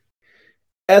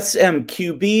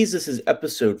SMQBs, this is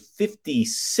episode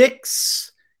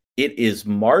 56. It is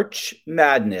March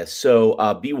Madness.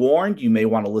 So be warned, you may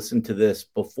want to listen to this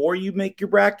before you make your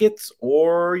brackets,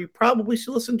 or you probably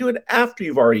should listen to it after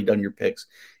you've already done your picks.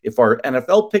 If our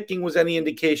NFL picking was any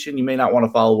indication, you may not want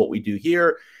to follow what we do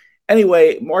here.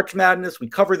 Anyway, March Madness, we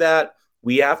cover that.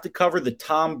 We have to cover the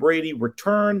Tom Brady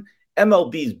return.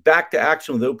 MLB's back to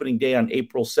action with opening day on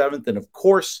April 7th. And of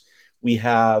course, we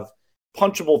have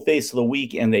punchable face of the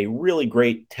week and a really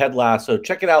great Ted Lasso.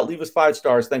 Check it out. Leave us 5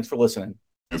 stars. Thanks for listening.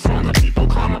 It's on the people,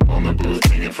 climb up on the booth,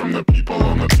 hanging from the people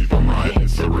on the people, my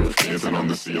hits the roof, dancing on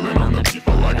the ceiling on the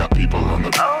people, I got people on the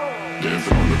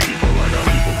dancing on the people, I got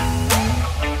people,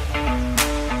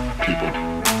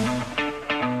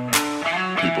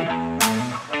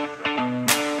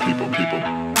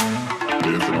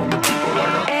 dancing on the people,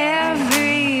 I got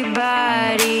everybody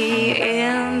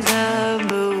in the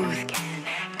booth can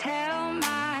tell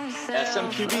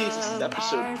myself. SMQBs, this is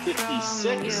episode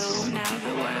 56.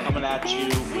 Coming at you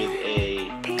with a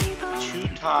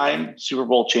 2-time Super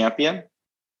Bowl champion,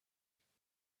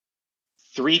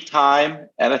 3-time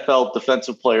NFL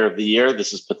Defensive Player of the Year.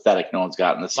 This is pathetic. No one's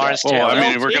gotten this. Lawrence Taylor. I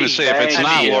mean, we're going to say if it's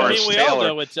not Lawrence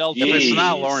Taylor, if it's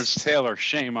not Lawrence Taylor,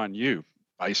 shame on you,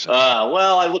 Bison.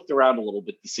 Well, I looked around a little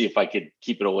bit to see if I could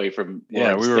keep it away from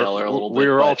Lawrence Taylor a little bit. We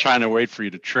were all trying to wait for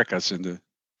you to trick us into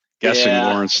guessing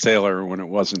Lawrence Taylor when it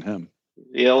wasn't him.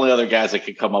 The only other guys I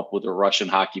could come up with were Russian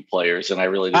hockey players, and I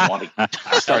really didn't want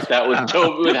to start that with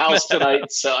Tobu House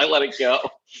tonight, so I let it go.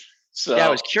 So yeah, I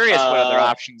was curious what other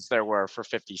options there were for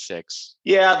 56.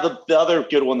 Yeah, the other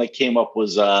good one that came up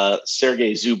was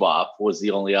Sergei Zubov was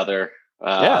the only other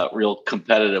real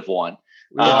competitive one.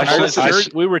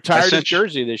 We retired his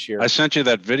jersey this year. I sent you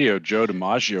that video, Joe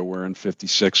DiMaggio wearing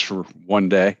 56 for one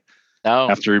day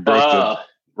after he broke the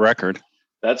record.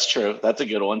 That's true. That's a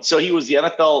good one. So he was the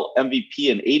NFL MVP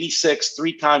in 86,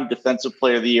 3-time Defensive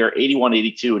Player of the Year, 81,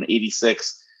 82, and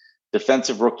 86,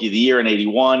 Defensive Rookie of the Year in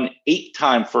 81,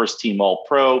 8-time First-Team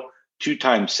All-Pro,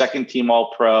 2-time Second-Team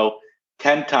All-Pro,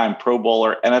 10-time Pro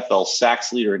Bowler, NFL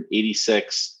sacks leader in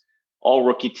 86,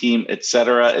 All-Rookie Team, et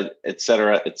cetera, et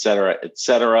cetera, et cetera, et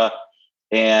cetera.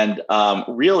 And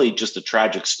really just a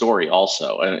tragic story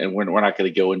also. And we're not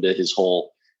going to go into his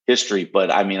whole history,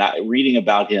 but I mean, reading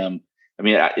about him, I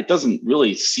mean, it doesn't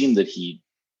really seem that he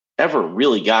ever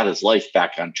really got his life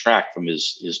back on track from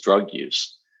his drug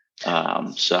use.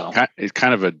 So it's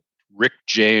kind of a Rick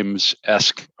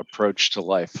James-esque approach to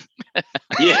life.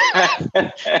 Yeah.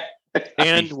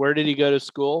 And where did he go to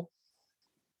school?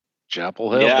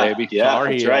 Chapel Hill, baby. Yeah,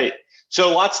 that's right.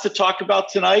 So lots to talk about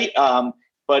tonight.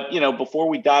 But before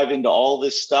we dive into all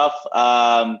this stuff,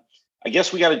 I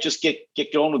guess we got to just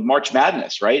get going with March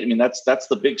Madness, right? I mean, that's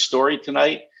the big story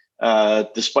tonight.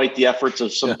 Despite the efforts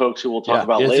of some folks who we'll talk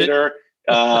about later,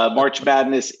 March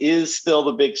Madness is still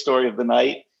the big story of the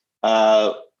night.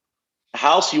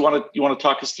 House, you want to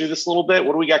talk us through this a little bit?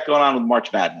 What do we got going on with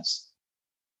March Madness?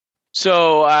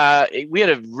 So we had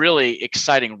a really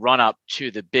exciting run up to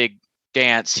the big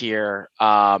dance here.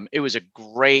 It was a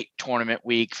great tournament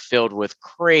week filled with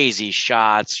crazy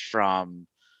shots from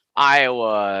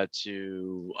Iowa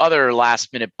to other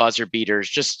last minute buzzer beaters.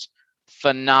 Just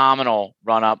phenomenal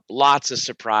run up, lots of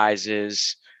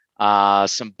surprises,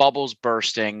 some bubbles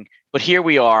bursting. But here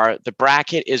we are. The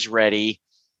bracket is ready.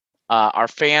 Our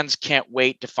fans can't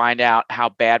wait to find out how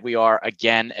bad we are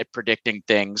again at predicting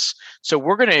things. So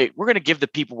we're gonna give the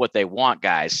people what they want,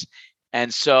 guys.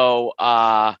 And so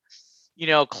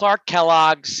Clark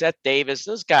Kellogg, Seth Davis,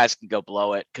 those guys can go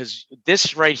blow it, because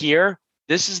this right here,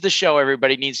 this is the show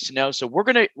everybody needs to know. So we're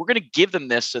gonna give them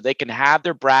this so they can have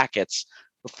their brackets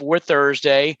before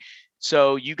Thursday.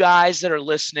 So you guys that are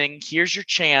listening, here's your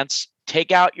chance.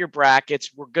 Take out your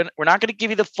brackets. We're not gonna give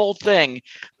you the full thing,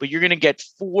 but you're gonna get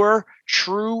 4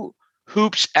 true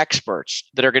hoops experts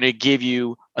that are gonna give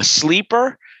you a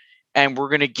sleeper, and we're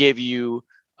gonna give you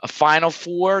a Final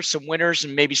Four, some winners,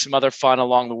 and maybe some other fun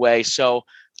along the way. So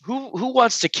who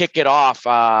wants to kick it off?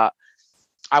 I'd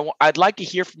like to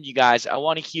hear from you guys. I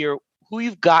want to hear who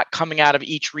you've got coming out of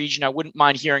each region. I wouldn't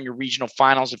mind hearing your regional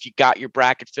finals if you got your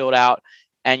bracket filled out,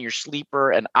 and your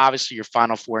sleeper, and obviously your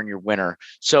Final Four and your winner.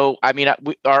 So, I mean,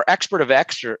 our expert of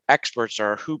experts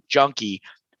are Hoop Junkie.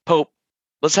 Pope,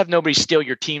 let's have nobody steal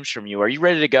your teams from you. Are you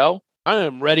ready to go? I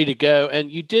am ready to go.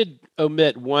 And you did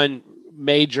omit one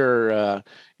major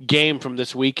game from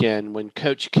this weekend when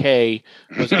Coach K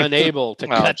was unable to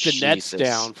cut the nets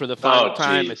down for the final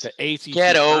time at the ACC.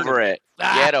 Get over it.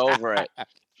 Get over it.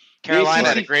 Carolina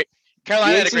had a great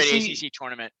ACC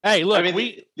tournament. Hey, look,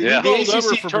 we rolled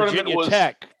over for Virginia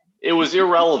Tech it was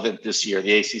irrelevant this year,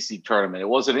 the ACC tournament. It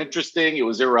wasn't interesting. It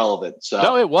was irrelevant. So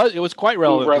no, it was quite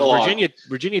relevant.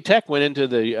 Virginia Tech went into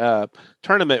the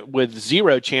tournament with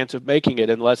zero chance of making it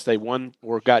unless they won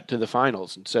or got to the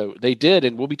finals. And so they did,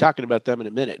 and we'll be talking about them in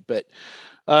a minute. But,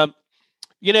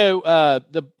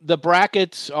 the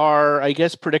brackets are, I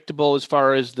guess, predictable as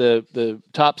far as the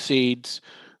top seeds.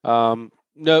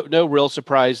 No real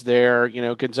surprise there.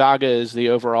 Gonzaga is the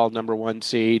overall number 1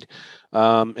 seed.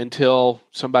 Until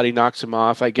somebody knocks them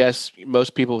off. I guess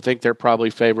most people think they're probably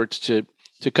favorites to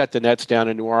cut the nets down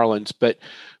in New Orleans. But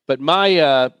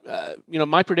my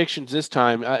my predictions this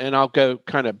time, and I'll go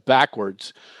kind of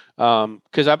backwards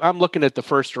because I'm looking at the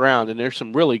first round, and there's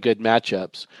some really good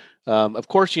matchups. Of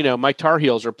course, my Tar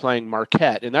Heels are playing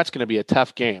Marquette, and that's going to be a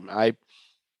tough game. I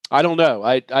don't know.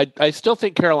 I still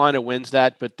think Carolina wins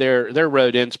that, but their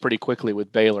road ends pretty quickly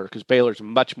with Baylor because Baylor's a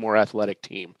much more athletic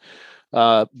team.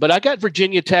 But I got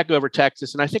Virginia Tech over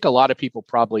Texas, and I think a lot of people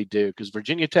probably do because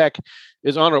Virginia Tech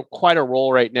is on quite a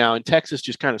roll right now, and Texas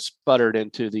just kind of sputtered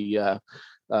into the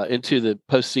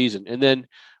postseason. And then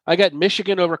I got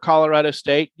Michigan over Colorado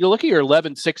State. You look at your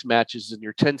 11-6 matches and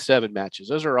your 10-7 matches;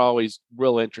 those are always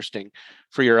real interesting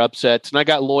for your upsets. And I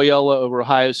got Loyola over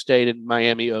Ohio State and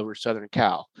Miami over Southern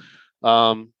Cal.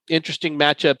 Interesting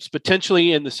matchups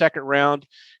potentially in the second round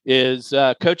is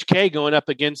Coach K going up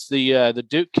against the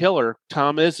Duke killer,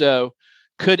 Tom Izzo.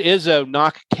 Could Izzo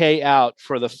knock K out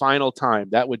for the final time?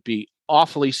 That would be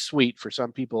awfully sweet for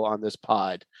some people on this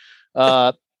pod.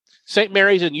 St.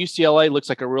 Mary's and UCLA looks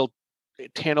like a real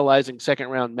tantalizing second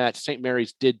round match. St.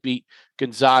 Mary's did beat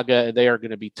Gonzaga. They are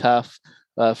going to be tough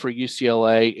for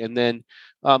UCLA. And then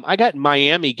I got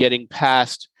Miami getting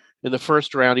past in the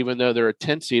first round, even though they're a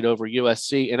 10 seed over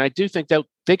USC. And I do think that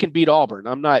they can beat Auburn.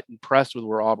 I'm not impressed with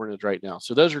where Auburn is right now.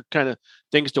 So those are kind of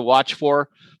things to watch for.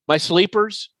 My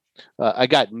sleepers, I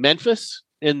got Memphis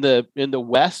in the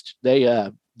West.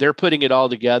 They're putting it all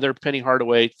together. Penny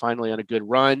Hardaway finally on a good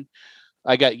run.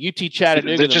 I got UT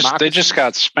Chattanooga. They just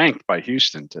got spanked by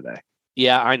Houston today.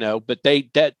 Yeah, I know. But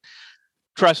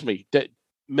trust me, that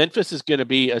Memphis is going to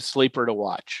be a sleeper to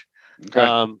watch.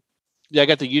 Okay. I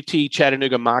got the UT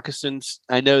Chattanooga Moccasins.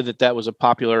 I know that was a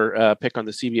popular pick on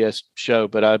the CBS show,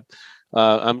 but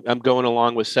I'm going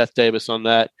along with Seth Davis on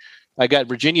that. I got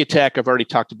Virginia Tech. I've already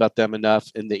talked about them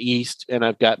enough in the East, and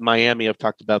I've got Miami. I've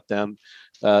talked about them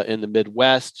in the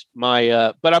Midwest.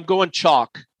 But I'm going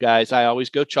chalk, guys. I always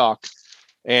go chalk,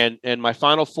 and my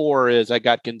final four is I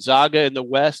got Gonzaga in the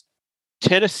West,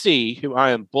 Tennessee, who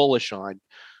I am bullish on.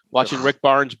 Watching Rick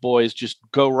Barnes' boys just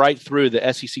go right through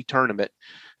the SEC tournament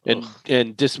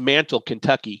and dismantle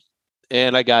Kentucky.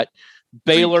 And I got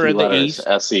Baylor in the East.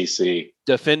 SEC.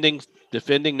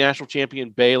 Defending national champion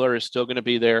Baylor is still going to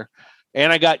be there.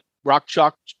 And I got Rock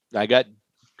Chalk. I got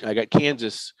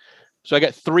Kansas. So I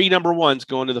got 3 number ones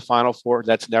going to the Final Four.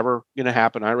 That's never going to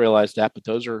happen. I realize that, but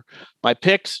those are my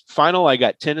picks. Final, I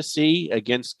got Tennessee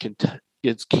against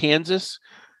Kansas.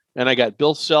 And I got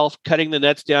Bill Self cutting the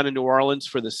nets down in New Orleans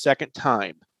for the second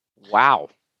time. Wow.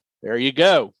 There you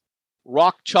go.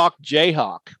 Rock Chalk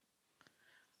Jayhawk.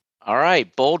 All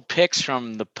right. Bold picks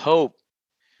from the Pope.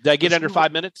 Did I get under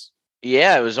 5 minutes?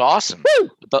 Yeah, it was awesome.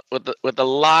 But with a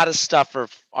lot of stuff for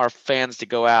our fans to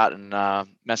go out and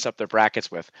mess up their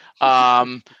brackets with. All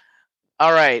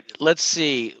right. Let's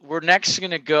see. We're next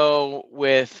going to go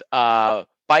with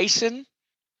Bison.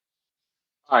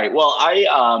 All right. Well,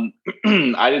 I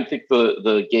didn't think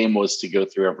the game was to go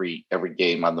through every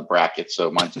game on the bracket, so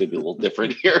mine's going to be a little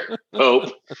different here.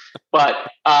 Hope,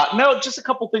 but no, just a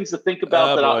couple things to think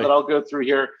about that I'll go through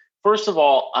here. First of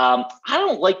all, I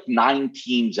don't like 9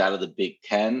 teams out of the Big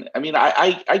Ten. I mean,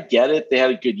 I get it; they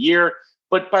had a good year,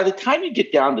 but by the time you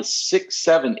get down to 6,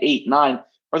 7, 8, 9,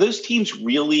 are those teams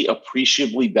really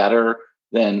appreciably better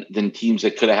than teams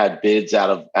that could have had bids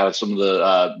out of some of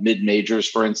the mid majors,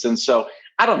 for instance? So.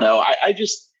 I don't know.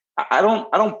 I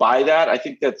don't buy that. I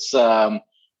think that's I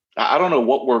don't know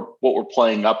what we're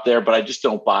playing up there, but I just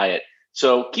don't buy it.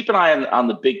 So keep an eye on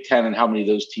the Big Ten and how many of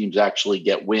those teams actually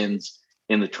get wins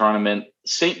in the tournament.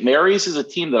 St. Mary's is a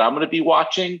team that I'm going to be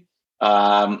watching.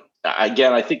 Again,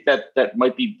 I think that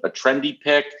might be a trendy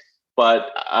pick,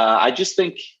 but I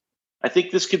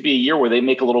think this could be a year where they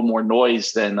make a little more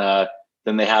noise than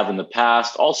they have in the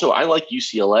past. Also, I like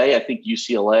UCLA. I think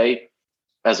UCLA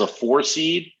as a 4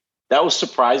 seed, that was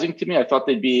surprising to me. I thought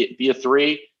they'd be a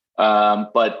 3,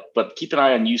 but keep an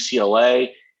eye on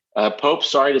UCLA. Pope,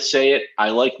 sorry to say it, I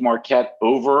like Marquette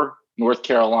over North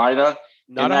Carolina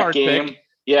in that game. Pick.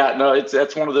 Yeah, no,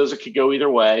 that's one of those that could go either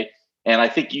way. And I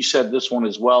think you said this one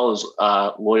as well as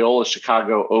Loyola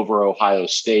Chicago over Ohio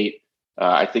State.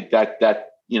 I think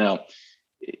that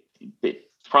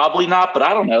Probably not, but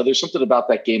I don't know. There's something about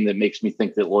that game that makes me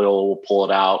think that Loyola will pull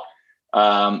it out.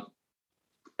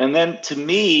 And then to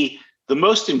me, the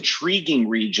most intriguing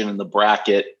region in the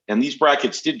bracket, and these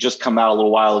brackets did just come out a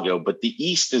little while ago, but the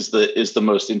East is the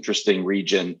most interesting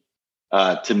region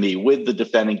to me, with the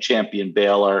defending champion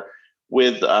Baylor,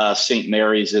 with St.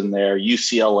 Mary's in there,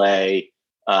 UCLA,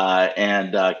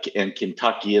 and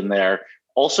Kentucky in there.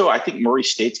 Also, I think Murray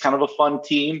State's kind of a fun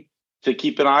team to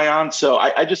keep an eye on. So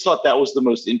I just thought that was the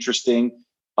most interesting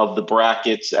of the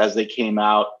brackets as they came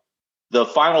out. The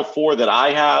final four that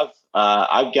I have,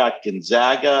 I've got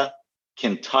Gonzaga,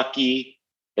 Kentucky,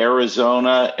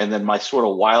 Arizona, and then my sort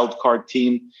of wild card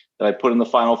team that I put in the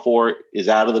final four is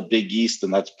out of the Big East,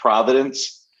 and that's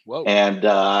Providence. Whoa. And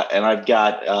I've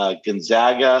got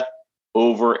Gonzaga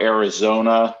over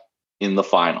Arizona in the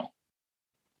final.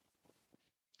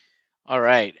 All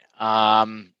right.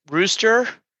 Rooster,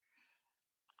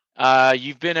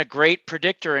 you've been a great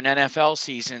predictor in NFL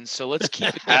season, so let's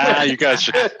keep it going.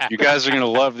 You guys are going to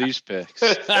love these picks.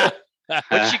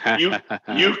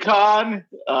 UConn.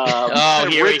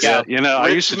 Here we go. You know, I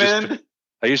used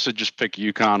to just pick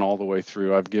UConn all the way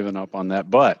through. I've given up on that.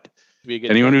 But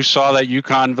anyone who saw that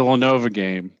UConn Villanova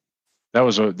game, that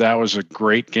was a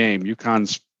great game.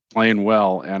 UConn's playing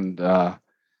well, and I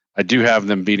do have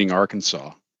them beating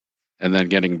Arkansas and then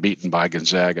getting beaten by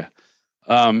Gonzaga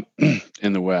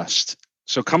in the West.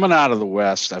 So coming out of the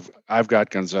West, I've got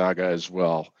Gonzaga as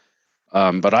well.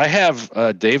 But I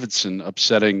have Davidson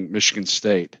upsetting Michigan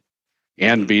State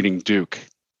and beating Duke.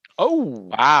 Oh,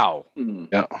 wow.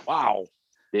 Yeah. Wow.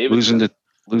 Davidson.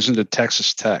 Losing to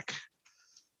Texas Tech.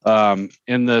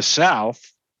 In the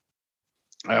South,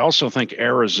 I also think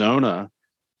Arizona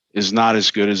is not as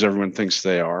good as everyone thinks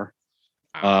they are.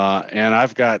 And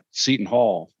I've got Seton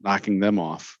Hall knocking them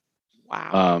off.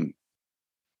 Wow.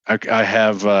 I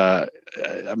have.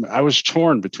 I was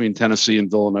torn between Tennessee and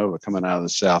Villanova coming out of the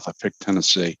South. I picked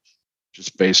Tennessee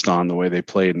just based on the way they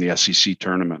played in the SEC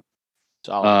tournament.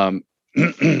 In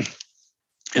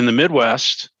the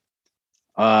Midwest,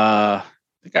 I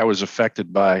think I was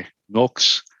affected by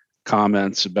Milk's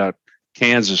comments about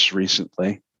Kansas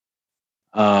recently.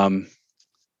 I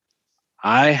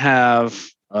have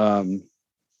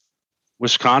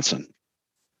Wisconsin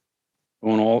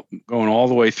going all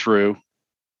the way through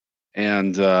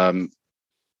and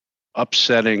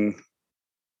upsetting,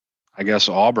 I guess,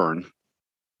 Auburn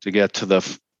to get to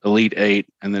the Elite Eight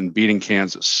and then beating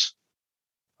Kansas.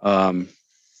 And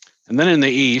then in the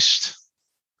East,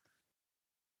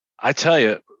 I tell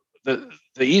you, the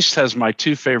East has my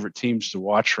two favorite teams to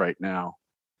watch right now,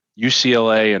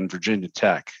 UCLA and Virginia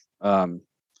Tech. I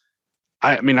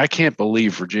mean, I can't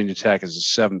believe Virginia Tech is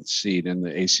the 7th seed in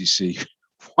the ACC,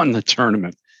 won the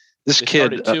tournament. They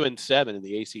started 2-7 in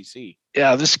the ACC.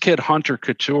 Yeah, this kid Hunter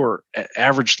Couture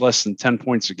averaged less than 10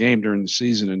 points a game during the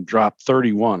season and dropped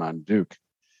 31 on Duke.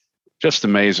 Just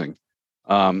amazing.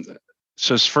 So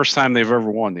it's the first time they've ever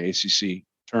won the ACC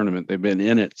tournament. They've been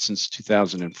in it since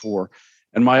 2004.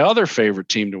 And my other favorite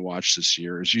team to watch this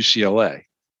year is UCLA.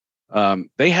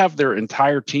 They have their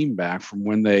entire team back from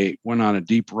when they went on a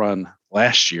deep run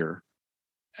last year.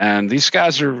 And these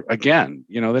guys are, again,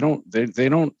 you know, they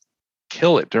don't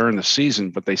kill it during the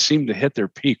season, but they seem to hit their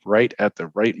peak right at the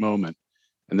right moment.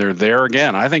 And they're there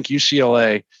again. I think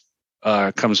UCLA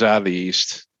comes out of the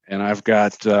East, and I've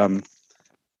got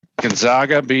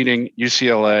Gonzaga beating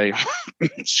UCLA.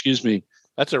 Excuse me.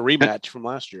 That's a rematch from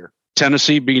last year.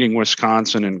 Tennessee beating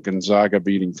Wisconsin and Gonzaga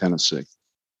beating Tennessee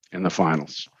in the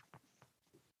finals.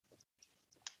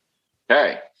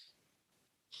 Okay.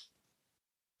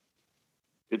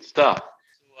 Good stuff.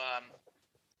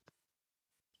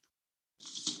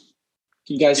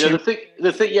 Can you guys hear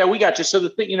the thing, yeah, we got you. So the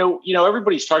thing, you know,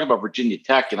 everybody's talking about Virginia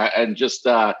Tech, and just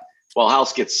while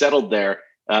House gets settled there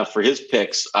for his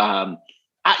picks, I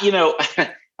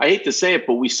hate to say it,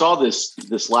 but we saw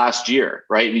this last year,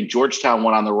 right? I mean, Georgetown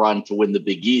went on the run to win the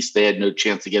Big East. They had no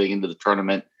chance of getting into the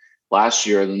tournament last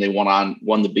year, and then they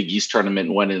won the Big East tournament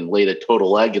and went and laid a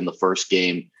total egg in the first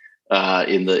game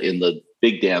in the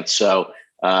Big Dance. So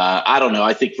I don't know.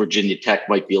 I think Virginia Tech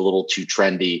might be a little too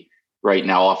trendy right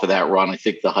now off of that run. I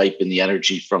think the hype and the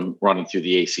energy from running through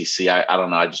the ACC, I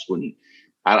don't know. I just wouldn't.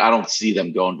 I don't see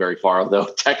them going very far. Although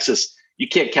Texas, you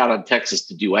can't count on Texas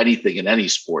to do anything in any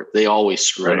sport. They always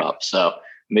screw it up. So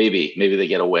maybe they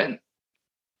get a win.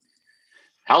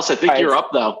 House, I think you're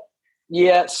up though.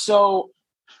 Yeah. So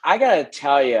I gotta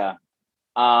tell you,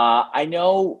 I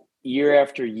know year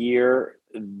after year,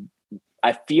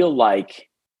 I feel like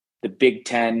the Big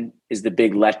Ten is the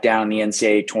big letdown in the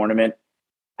NCAA tournament.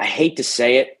 I hate to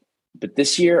say it, but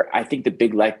this year I think the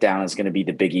big letdown is going to be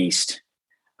the Big East.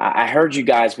 I heard you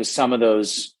guys with some of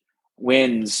those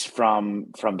wins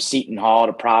from Seton Hall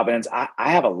to Providence. I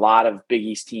have a lot of Big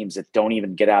East teams that don't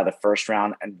even get out of the first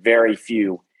round and very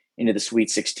few into the Sweet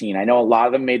 16. I know a lot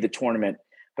of them made the tournament,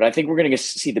 but I think we're going to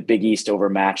see the Big East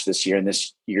overmatched this year in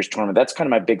this year's tournament. That's kind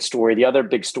of my big story. The other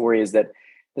big story is that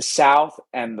the South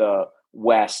and the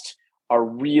West are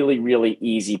really, really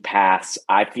easy paths,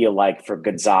 I feel like, for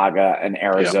Gonzaga and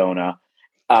Arizona.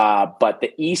 But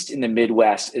the East and the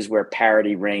Midwest is where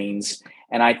parity reigns.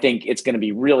 And I think it's going to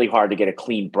be really hard to get a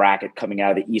clean bracket coming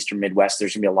out of the East or Midwest.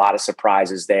 There's going to be a lot of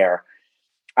surprises there.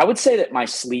 I would say that my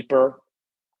sleeper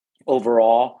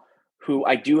overall, who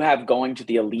I do have going to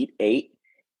the Elite Eight,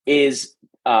 is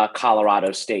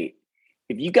Colorado State.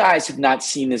 If you guys have not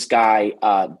seen this guy,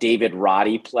 David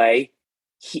Roddy, play,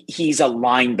 he's a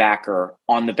linebacker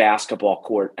on the basketball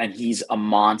court, and he's a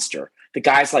monster. The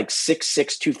guy's like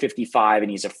 6'6", 255,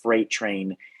 and he's a freight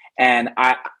train. And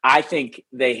I think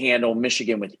they handle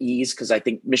Michigan with ease because I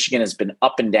think Michigan has been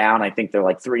up and down. I think they're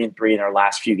like 3-3 in their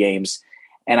last few games.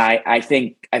 And I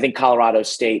think Colorado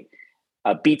State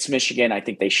beats Michigan. I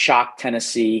think they shock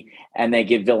Tennessee, and they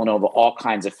give Villanova all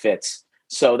kinds of fits.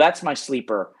 So that's my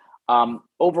sleeper.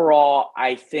 Overall,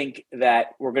 I think that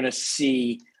we're going to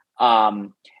see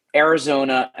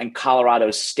Arizona and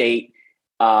Colorado State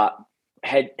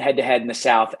head to head in the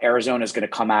South. Arizona is going to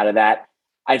come out of that.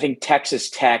 I think Texas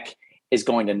Tech is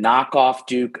going to knock off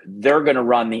Duke. They're going to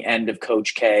run the end of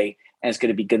Coach K, and it's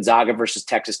going to be Gonzaga versus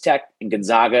Texas Tech, and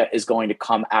Gonzaga is going to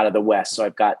come out of the West. So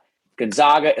I've got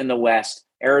Gonzaga in the West,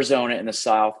 Arizona in the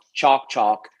South,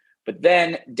 chalk. But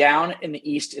then down in the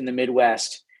East, in the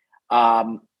Midwest,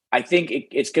 I think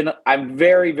it's going to – I'm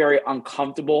very, very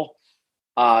uncomfortable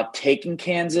taking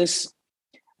Kansas.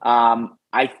 I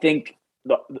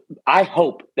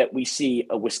hope that we see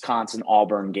a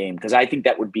Wisconsin-Auburn game because I think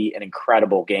that would be an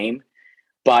incredible game.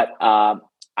 But I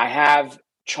have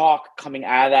chalk coming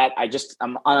out of that.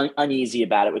 I'm uneasy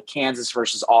about it with Kansas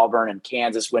versus Auburn and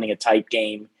Kansas winning a tight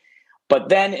game. But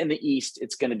then in the East,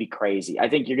 it's going to be crazy. I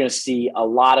think you're going to see a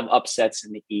lot of upsets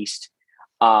in the East.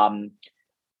 And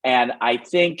I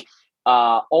think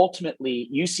ultimately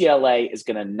UCLA is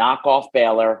going to knock off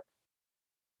Baylor.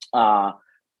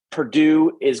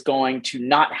 Purdue is going to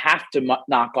not have to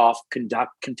knock off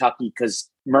Kentucky because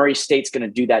Murray State's going to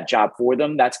do that job for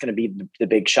them. That's going to be the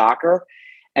big shocker.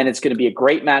 And it's going to be a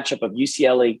great matchup of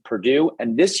UCLA Purdue.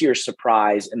 And this year's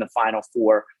surprise in the Final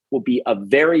Four will be a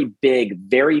very big,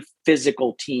 very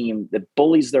physical team that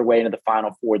bullies their way into the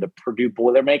Final Four, the Purdue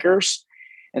Boilermakers.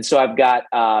 And so I've got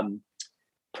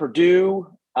Purdue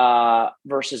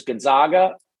versus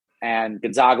Gonzaga, and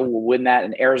Gonzaga will win that,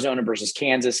 and Arizona versus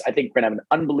Kansas. I think we're going to have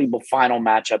an unbelievable final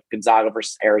matchup, Gonzaga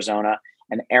versus Arizona,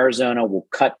 and Arizona will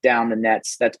cut down the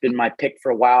nets. That's been my pick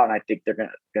for a while, and I think they're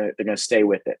going to stay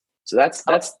with it. So that's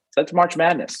March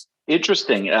Madness.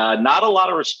 Interesting. Not a lot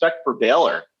of respect for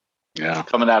Baylor. Yeah,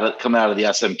 coming out of the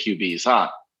SMQBs, huh?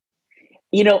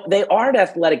 You know, they are an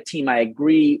athletic team. I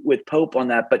agree with Pope on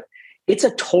that, but it's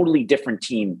a totally different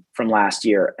team from last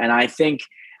year. And I think,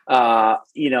 that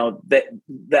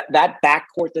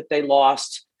backcourt that they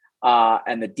lost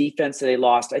and the defense that they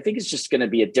lost, I think it's just going to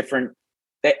be a different.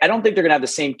 I don't think they're going to have the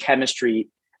same chemistry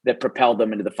that propelled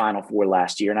them into the Final Four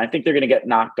last year. And I think they're going to get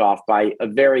knocked off by a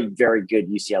very, very good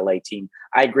UCLA team.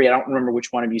 I agree. I don't remember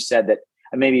which one of you said that.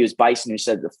 Maybe it was Bison who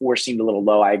said the 4 seemed a little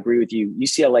low. I agree with you.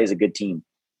 UCLA is a good team.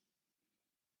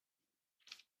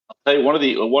 I'll tell you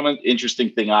one interesting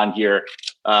thing on here.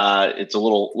 It's a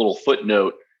little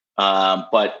footnote,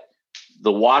 but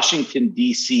the Washington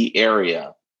D.C.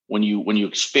 area, when you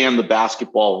expand the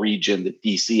basketball region that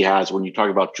D.C. has, when you talk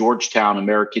about Georgetown,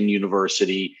 American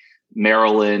University,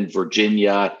 Maryland,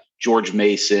 Virginia, George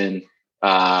Mason,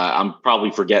 I'm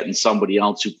probably forgetting somebody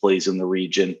else who plays in the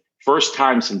region. First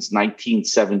time since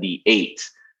 1978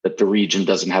 that the region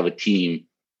doesn't have a team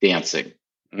dancing.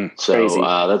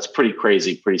 So that's pretty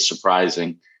crazy, pretty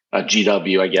surprising.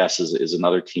 GW, I guess, is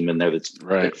another team in there that's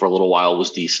right. For a little while was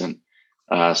decent.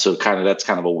 So that's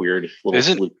kind of a weird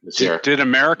little fluke this year. Did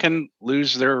American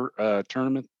lose their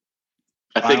tournament?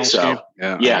 I think so.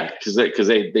 Game? Yeah, because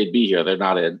they'd be here. They're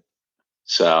not in.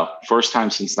 So first time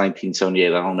since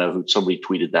 1978. I don't know who somebody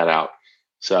tweeted that out.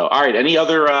 So all right, any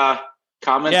other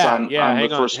comments on the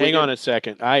first weekend? Hang on a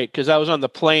second. Because I was on the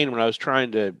plane when I was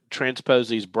trying to transpose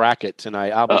these brackets, and I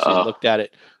obviously looked at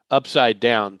it upside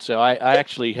down. So I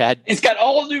actually had. It's got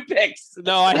all new picks.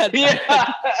 No, I had.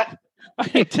 I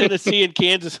had Tennessee and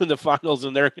Kansas in the finals,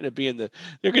 and they're going to be in the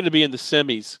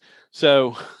semis.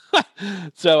 So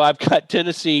I've got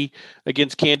Tennessee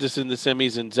against Kansas in the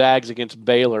semis, and Zags against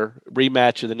Baylor,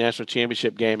 rematch of the national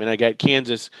championship game, and I got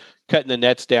Kansas cutting the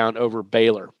nets down over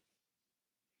Baylor.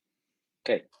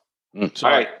 Okay. All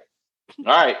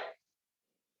right.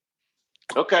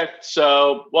 Okay.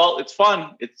 So, well, it's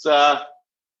fun. It's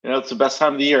it's the best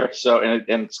time of the year. So, and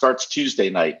it starts Tuesday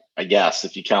night, I guess,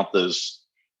 if you count those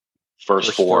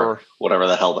first four, whatever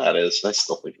the hell that is. I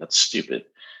still think that's stupid.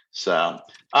 So,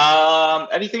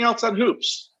 anything else on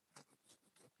hoops?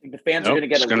 I think the fans are going to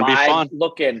get a live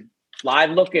look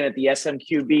in at the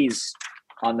SMQBs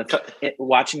on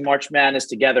watching March Madness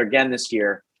together again this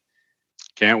year.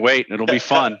 Can't wait. It'll be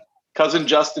fun. Cousin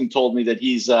Justin told me that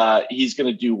he's going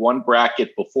to do one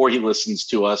bracket before he listens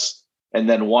to us, and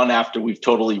then one after we've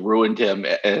totally ruined him,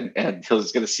 and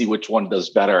he's going to see which one does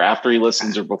better after he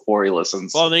listens or before he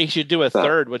listens. Well, then he should do a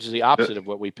third, which is the opposite of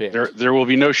what we picked. There will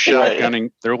be no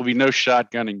shotgunning. There will be no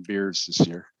shotgunning beers this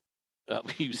year.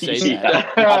 You say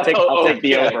that. I'll take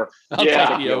the over.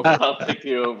 I'll take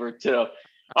the over too.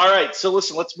 All right, so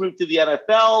listen, let's move to the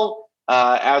NFL.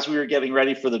 As we were getting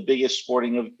ready for the biggest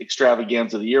sporting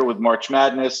extravaganza of the year with March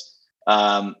Madness,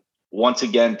 once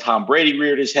again, Tom Brady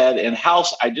reared his head. And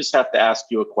House, I just have to ask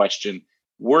you a question.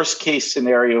 Worst case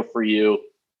scenario for you,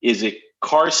 is it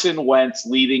Carson Wentz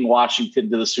leading Washington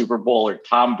to the Super Bowl or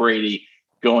Tom Brady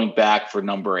going back for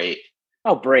number 8?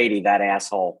 Oh, Brady, that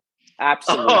asshole.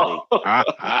 Absolutely.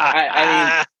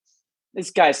 I mean, this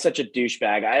guy's such a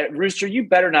douchebag. Rooster, you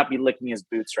better not be licking his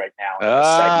boots right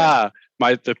now.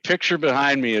 The picture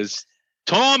behind me is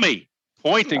Tommy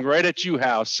pointing right at you,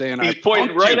 House, saying, he's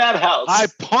pointing right at House. I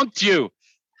punked you.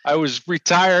 I was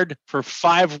retired for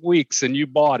 5 weeks and you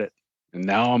bought it. And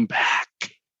now I'm back.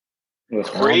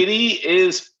 Brady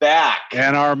is back.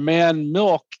 And our man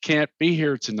Milk can't be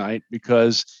here tonight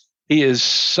because he is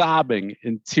sobbing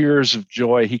in tears of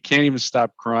joy. He can't even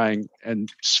stop crying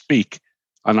and speak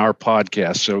on our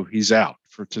podcast. So he's out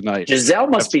for tonight. Giselle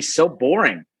must be so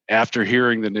boring. After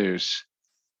hearing the news.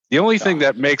 The only thing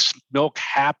that makes Milk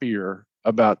happier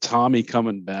about Tommy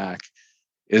coming back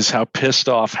is how pissed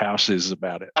off House is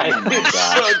about it. Oh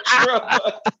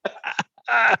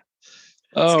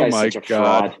my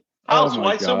God. House,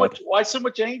 why so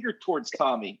much anger towards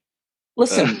Tommy?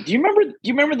 Listen, do you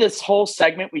remember this whole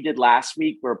segment we did last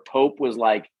week where Pope was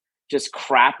like just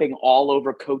crapping all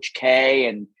over Coach K?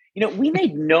 And we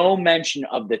made no mention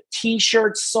of the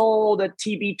T-shirts sold that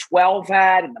TB12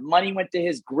 had, and the money went to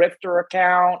his grifter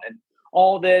account, and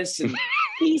all this. And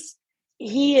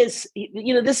he is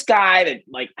this guy that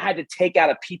like had to take out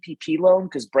a PPP loan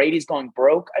because Brady's going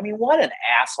broke. I mean, what an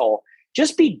asshole!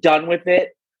 Just be done with it.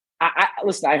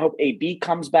 Listen. I hope AB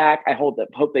comes back. I hope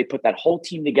they put that whole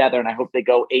team together, and I hope they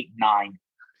go 8-9.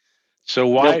 So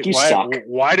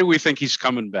why do we think he's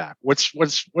coming back? What's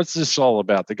this all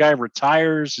about? The guy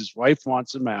retires, his wife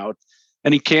wants him out,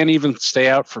 and he can't even stay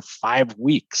out for 5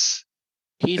 weeks.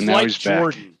 He's like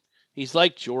Jordan. Back. He's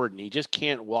like Jordan. He just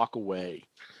can't walk away.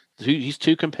 He's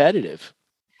too competitive.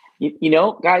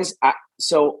 Guys,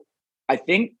 so I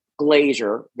think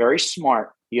Glazer, very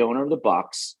smart, the owner of the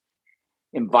Bucks,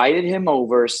 invited him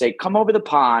over, say, come over the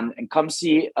pond and come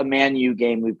see a Man U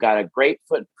game. We've got a great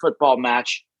football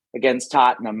match against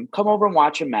Tottenham. Come over and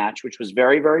watch a match, which was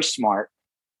very, very smart.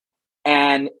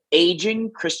 And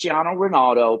aging Cristiano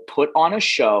Ronaldo put on a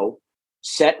show,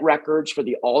 set records for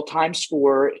the all-time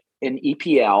scorer in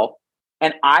EPL.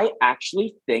 And I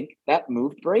actually think that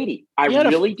moved Brady. I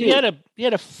really do. He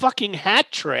had a fucking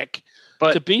hat trick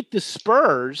to beat the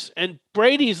Spurs. And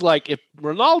Brady's like, if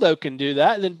Ronaldo can do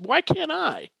that, then why can't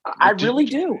I? I really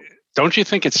do. Don't you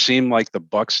think it seemed like the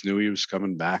Bucks knew he was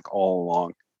coming back all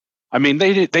along? I mean,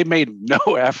 they made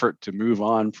no effort to move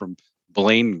on from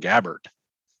Blaine Gabbert.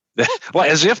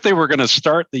 As if they were going to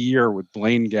start the year with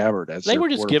Blaine Gabbert as they were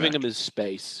just giving him his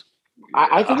space.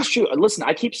 I think it's true. Listen,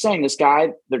 I keep saying this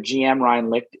guy, their GM, Ryan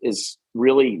Licht, is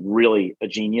really, really a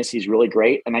genius. He's really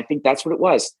great. And I think that's what it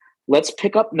was. Let's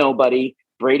pick up nobody.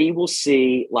 Brady will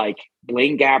see like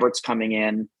Blaine Gabbert's coming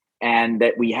in and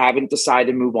that we haven't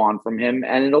decided to move on from him.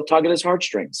 And it'll tug at his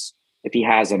heartstrings if he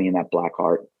has any in that black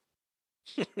heart.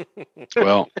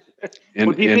 Well,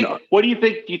 what do you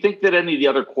think? Do you think that any of the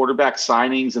other quarterback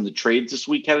signings and the trades this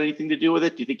week had anything to do with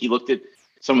it? Do you think he looked at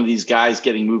some of these guys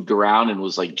getting moved around and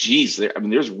was like, geez,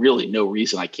 there's really no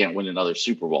reason I can't win another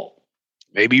Super Bowl?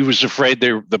 Maybe he was afraid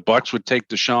the Bucs would take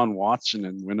Deshaun Watson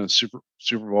and win a Super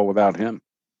Bowl without him.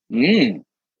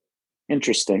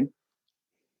 Interesting.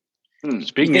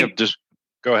 Speaking of this,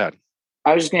 go ahead.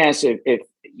 I was just going to ask if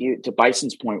you, to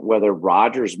Bison's point, whether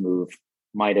Rodgers' move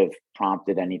might have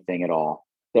prompted anything at all.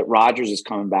 That Rodgers is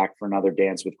coming back for another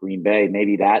dance with Green Bay.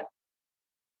 Maybe that,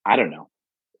 I don't know.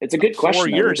 It's a good question. For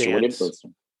your dance.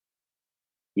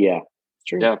 Yeah,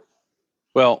 true. Yeah.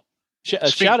 Well,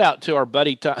 Shout out to our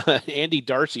buddy Andy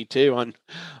Darcy too on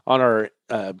our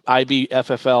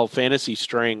IBFFL fantasy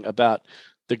string about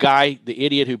the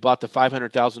idiot who bought the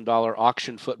 $500,000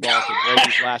 auction football for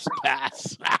Brady's last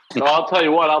pass. No, I'll tell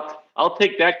you what, I'll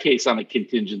take that case on a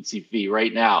contingency fee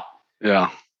right now. Yeah,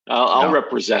 I'll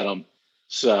represent him.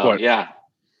 So yeah,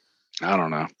 I don't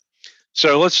know.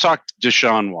 So let's talk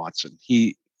Deshaun Watson.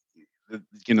 The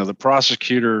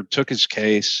prosecutor took his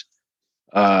case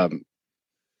to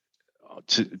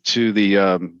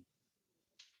the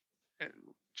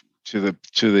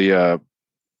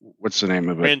what's the name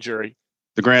of it? Grand jury.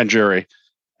 The grand jury,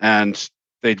 and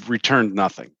they returned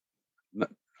nothing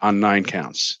on 9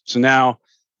 counts. So now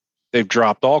they've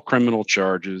dropped all criminal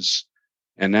charges,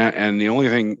 and the only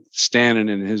thing standing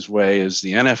in his way is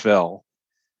the NFL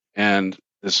and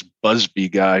this Busby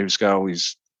guy who's got all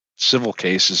these civil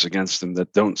cases against him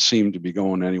that don't seem to be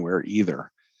going anywhere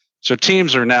either. So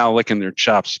teams are now licking their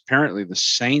chops. Apparently the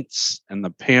Saints and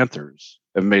the Panthers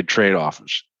have made trade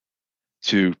offers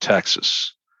to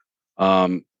Texas.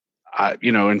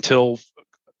 Until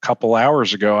a couple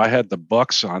hours ago, I had the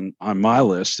Bucs on my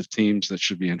list of teams that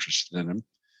should be interested in him.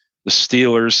 The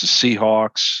Steelers, the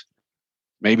Seahawks,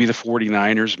 maybe the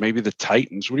 49ers, maybe the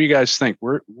Titans. What do you guys think?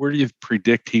 Where do you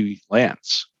predict he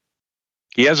lands?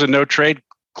 He has a no trade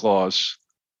clause,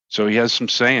 so he has some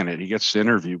say in it. He gets to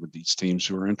interview with these teams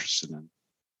who are interested in him.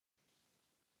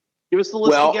 Give us the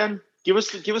list again. Give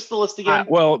us the list again.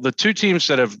 Well, the 2 teams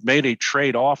that have made a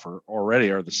trade offer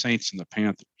already are the Saints and the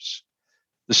Panthers.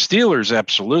 The Steelers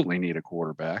absolutely need a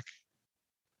quarterback.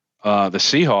 The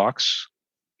Seahawks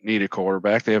need a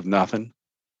quarterback. They have nothing.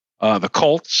 The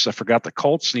Colts, I forgot the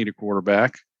Colts need a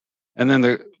quarterback. And then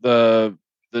the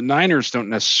Niners don't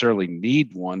necessarily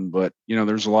need one, but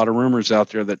there's a lot of rumors out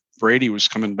there that Brady was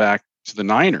coming back to the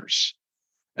Niners.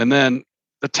 And then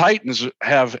the Titans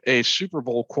have a Super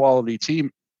Bowl quality team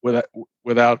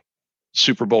without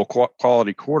Super Bowl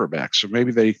quality quarterback. So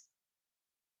maybe they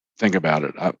think about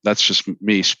it. That's just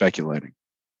me speculating.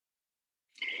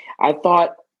 I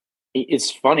thought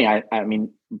it's funny. I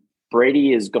mean,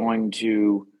 Brady is going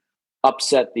to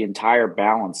upset the entire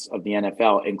balance of the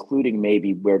NFL, including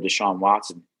maybe where Deshaun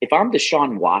Watson. If I'm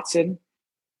Deshaun Watson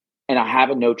and I have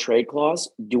a no trade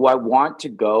clause, do I want to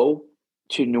go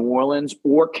to New Orleans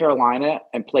or Carolina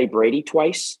and play Brady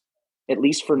twice, at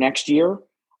least for next year?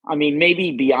 I mean,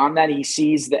 maybe beyond that, he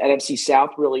sees the NFC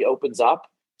South really opens up.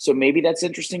 So maybe that's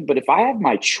interesting. But if I have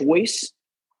my choice,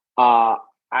 I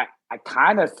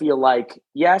kind of feel like,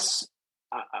 yes,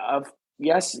 of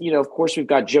course we've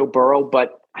got Joe Burrow,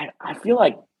 but I feel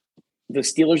like the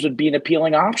Steelers would be an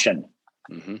appealing option.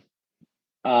 Mm-hmm.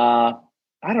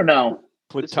 I don't know.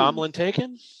 Would Tomlin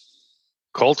taken?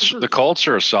 The Colts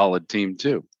are a solid team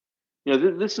too.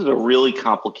 This is a really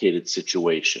complicated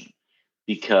situation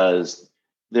because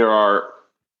there are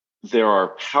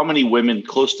how many women,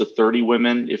 close to 30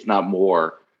 women, if not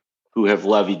more, who have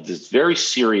levied these very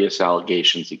serious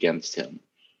allegations against him.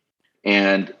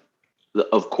 And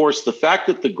of course, the fact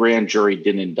that the grand jury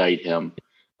didn't indict him,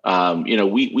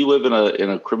 we live in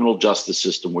a criminal justice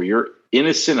system where you're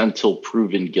innocent until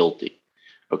proven guilty.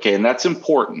 Okay. And that's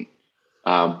important.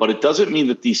 But it doesn't mean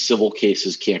that these civil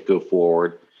cases can't go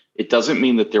forward. It doesn't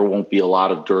mean that there won't be a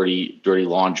lot of dirty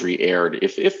laundry aired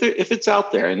if it's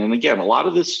out there. And then again, a lot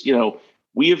of this,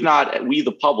 we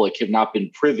the public have not been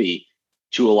privy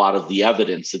to a lot of the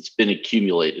evidence that's been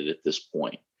accumulated at this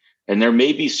point. And there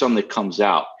may be some that comes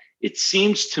out. It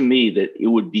seems to me that it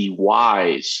would be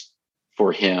wise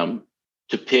for him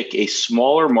to pick a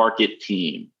smaller market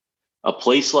team, a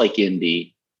place like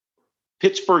Indy.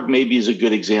 Pittsburgh maybe is a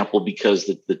good example because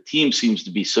the team seems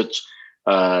to be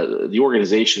the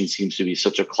organization seems to be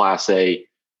such a Class A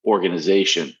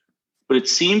organization. But it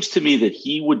seems to me that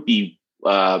he would be,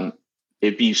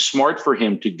 it'd be smart for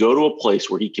him to go to a place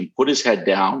where he can put his head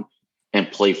down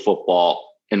and play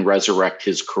football and resurrect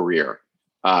his career.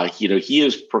 He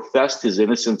has professed his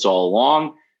innocence all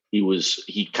along.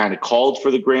 He kind of called for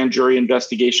the grand jury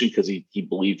investigation because he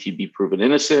believed he'd be proven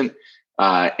innocent.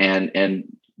 And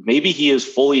maybe he is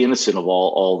fully innocent of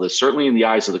all this. Certainly in the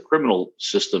eyes of the criminal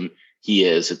system, he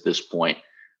is at this point.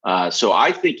 So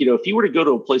I think, if he were to go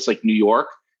to a place like New York,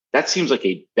 that seems like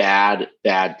a bad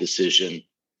decision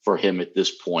for him at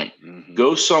this point. Mm-hmm.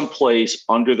 Go someplace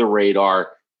under the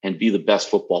radar and be the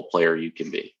best football player you can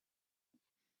be.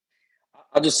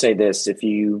 I'll just say this. If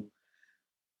you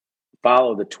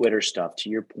follow the Twitter stuff, to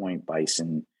your point,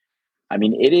 Bison, I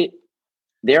mean,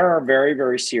 there are very,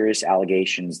 very serious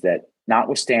allegations that,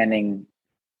 notwithstanding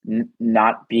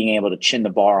not being able to chin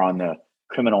the bar on the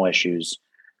criminal issues,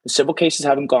 the civil cases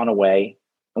haven't gone away.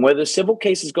 And whether the civil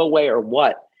cases go away or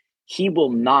what, he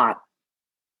will not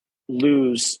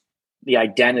lose the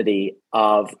identity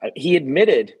of. He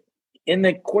admitted in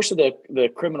the course of the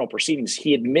criminal proceedings,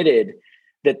 he admitted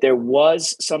that there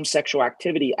was some sexual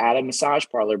activity at a massage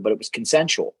parlor, but it was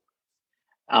consensual.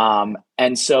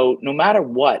 And so no matter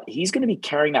what, he's going to be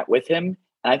carrying that with him.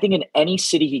 And I think in any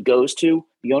city he goes to,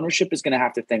 the ownership is going to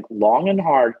have to think long and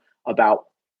hard about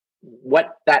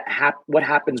what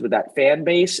happens with that fan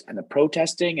base and the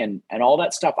protesting and all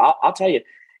that stuff. I'll tell you,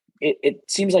 it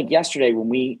seems like yesterday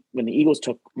when the Eagles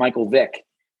took Michael Vick,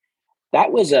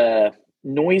 that was a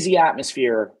noisy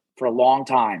atmosphere for a long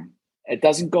time. It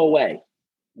doesn't go away.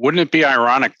 Wouldn't it be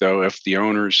ironic, though, if the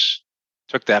owners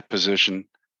took that position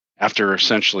after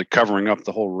essentially covering up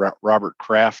the whole Robert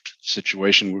Kraft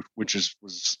situation, which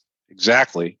was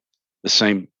exactly the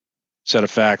same set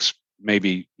of facts?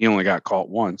 Maybe he only got caught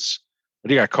once,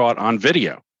 but he got caught on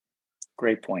video.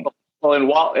 Great point. Well,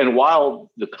 and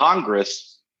while the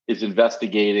Congress is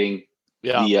investigating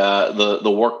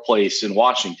the workplace in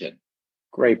Washington.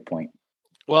 Great point.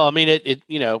 Well, I mean, it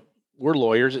we're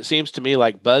lawyers. It seems to me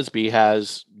like Busby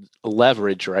has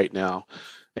leverage right now,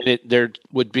 and there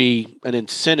would be an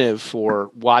incentive for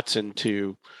Watson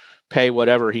to pay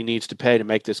whatever he needs to pay to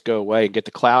make this go away and get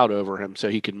the cloud over him so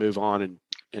he can move on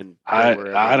and I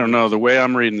don't know. The way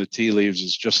I'm reading the tea leaves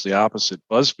is just the opposite.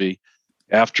 Busby,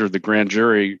 after the grand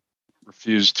jury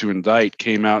refused to indict,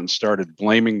 came out and started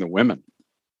blaming the women.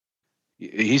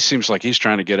 He seems like he's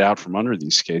trying to get out from under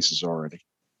these cases already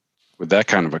with that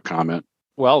kind of a comment.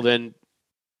 Well, then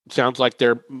sounds like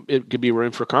it could be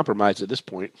room for compromise at this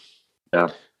point. Yeah.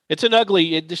 It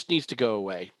just needs to go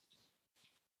away.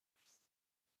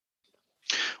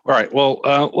 All right. Well,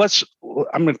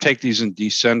 I'm going to take these in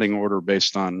descending order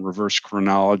based on reverse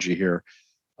chronology here.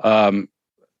 The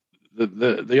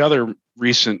other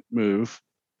recent move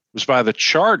was by the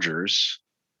Chargers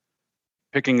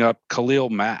picking up Khalil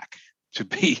Mack to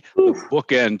be the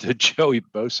bookend to Joey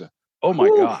Bosa. Oh my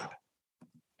God.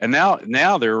 And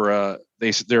now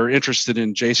they're interested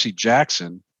in JC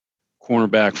Jackson,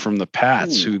 cornerback from the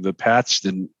Pats, who the Pats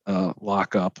didn't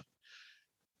lock up.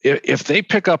 If they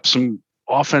pick up some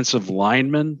offensive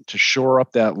linemen to shore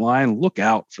up that line, look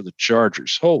out for the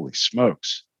Chargers. Holy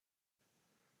smokes.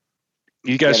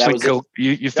 You guys think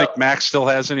you think Max still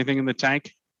has anything in the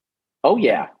tank? Oh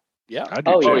yeah. Yeah.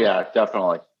 Yeah,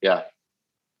 definitely. Yeah.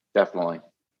 Definitely.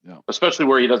 Yeah. Especially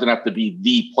where he doesn't have to be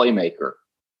the playmaker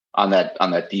on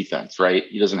that defense, right?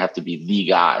 He doesn't have to be the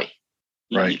guy.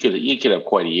 Right. He could have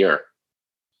quite a year.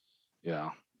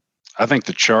 Yeah. I think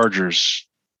the Chargers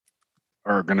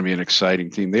are going to be an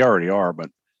exciting team. They already are, but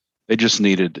they just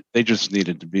needed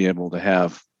to be able to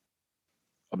have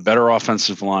a better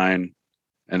offensive line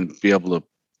and be able to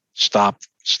stop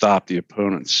the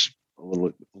opponents a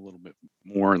little bit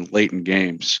more in late in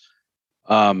games.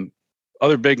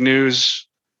 Other big news: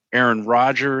 Aaron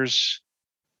Rodgers,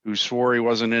 who swore he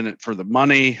wasn't in it for the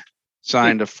money,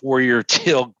 signed a 4-year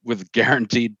deal with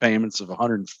guaranteed payments of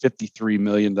 $153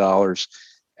 million,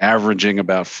 averaging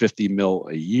about $50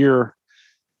 million a year.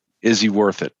 Is he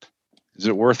worth it? Is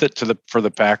it worth it for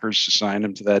the Packers to sign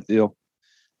him to that deal?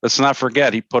 Let's not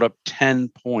forget he put up 10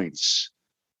 points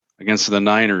against the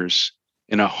Niners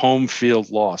in a home field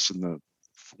loss in the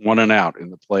 1-and-out in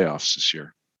the playoffs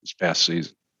this past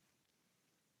season.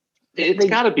 It's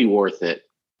got to be worth it.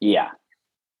 Yeah.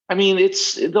 I mean,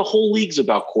 it's the whole league's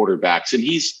about quarterbacks, and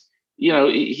he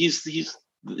was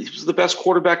the best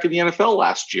quarterback in the NFL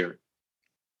last year.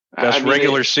 Best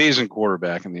regular season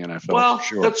quarterback in the NFL. Well, for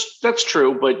sure. That's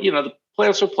true, but the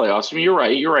playoffs are playoffs. I mean,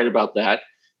 you're right about that.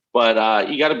 But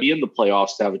you got to be in the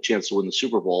playoffs to have a chance to win the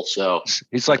Super Bowl. So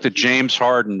he's like the James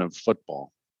Harden of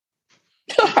football.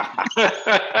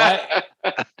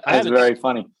 That's very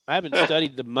funny. I haven't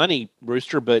studied the money,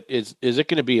 Rooster, but is it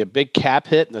going to be a big cap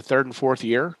hit in the third and fourth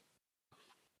year?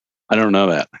 I don't know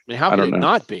that. I mean, how could it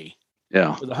not be?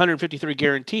 Yeah, with 153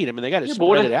 guaranteed. I mean, they got to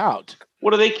spread it out.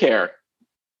 What do they care?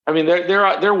 I mean,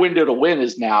 their window to win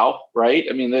is now, right?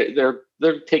 I mean,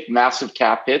 they'll take massive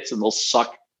cap hits and they'll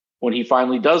suck when he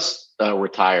finally does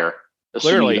retire.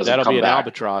 Clearly, that'll be an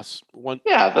albatross.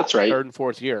 Yeah, that's right. Third and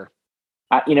fourth year.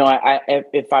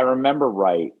 If I remember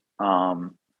right,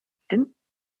 weren't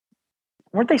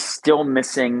they still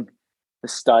missing the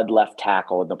stud left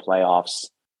tackle in the playoffs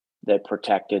that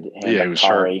protected him? Yeah, he was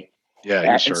hurt. Yeah, he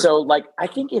was hurt. And so, I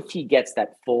think if he gets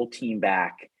that full team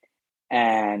back,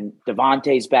 and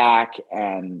Devontae's back,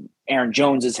 and Aaron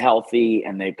Jones is healthy,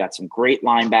 and they've got some great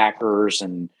linebackers,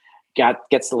 and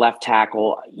gets the left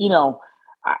tackle,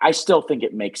 I still think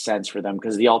it makes sense for them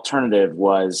because the alternative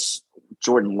was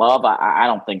Jordan Love. I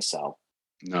don't think so.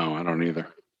 No, I don't either.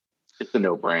 It's a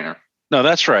no-brainer. No,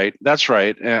 that's right. That's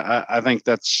right. I think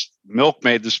Milk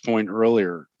made this point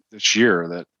earlier this year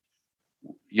that,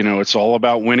 it's all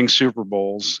about winning Super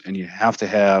Bowls, and you have to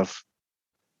have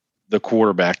the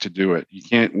quarterback to do it. You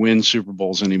can't win Super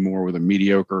Bowls anymore with a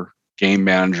mediocre game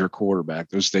manager quarterback.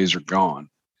 Those days are gone.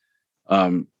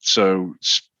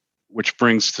 Which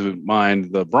brings to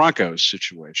mind the Broncos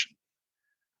situation.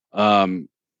 The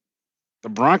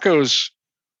Broncos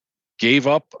gave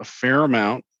up a fair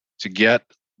amount to get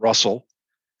Russell,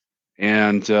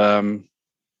 and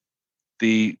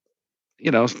they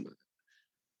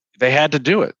had to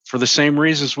do it for the same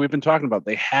reasons we've been talking about.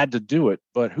 They had to do it,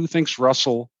 but who thinks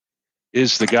Russell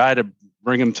is the guy to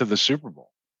bring him to the Super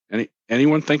Bowl?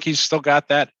 Anyone think he's still got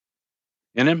that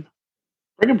in him?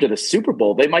 Bring them to the Super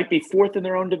Bowl. They might be fourth in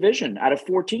their own division out of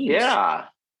 4 teams. Yeah.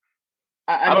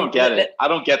 I don't get it. I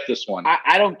don't get this one.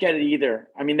 I don't get it either.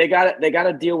 I mean, they got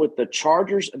to deal with the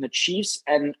Chargers and the Chiefs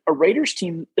and a Raiders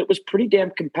team that was pretty damn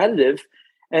competitive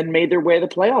and made their way to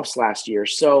the playoffs last year.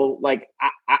 So,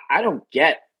 I don't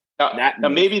get that. Now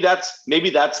maybe that's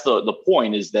the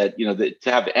point, is that,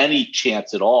 to have any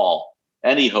chance at all,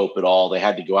 any hope at all, they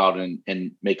had to go out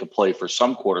and make a play for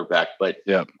some quarterback. But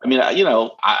yeah, I mean,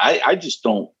 I just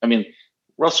don't. I mean,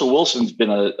 Russell Wilson's been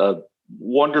a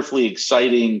wonderfully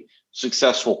exciting,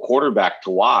 successful quarterback to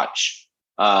watch.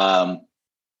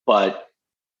 But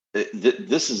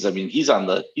this is, I mean, he's on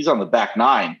the back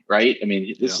nine, right? I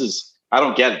mean, this is, I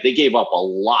don't get it. They gave up a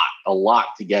lot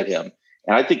to get him.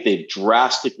 And I think they've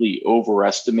drastically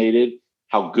overestimated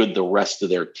how good the rest of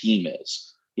their team is.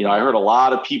 I heard a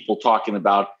lot of people talking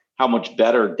about how much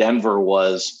better Denver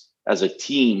was as a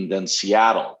team than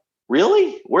Seattle.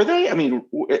 Really? Were they? I mean,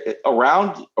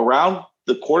 around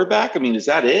the quarterback? I mean, is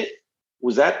that it?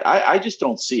 Was that? I just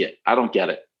don't see it. I don't get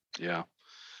it. Yeah.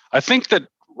 I think that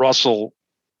Russell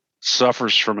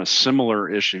suffers from a similar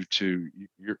issue to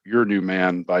your new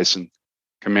man, Bison,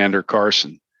 Commander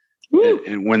Carson.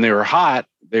 And when they were hot,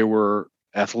 they were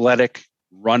athletic,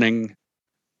 running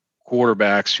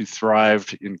quarterbacks who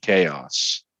thrived in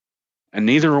chaos, and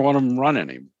neither one of them run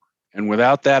anymore. And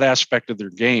without that aspect of their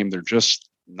game, they're just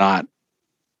not,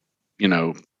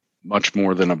 much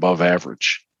more than above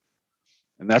average.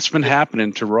 And that's been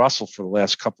happening to Russell for the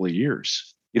last couple of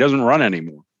years. He doesn't run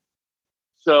anymore.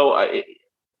 So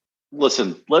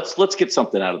listen, let's get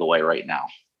something out of the way right now.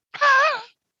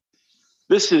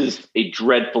 This is a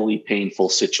dreadfully painful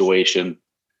situation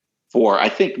for, I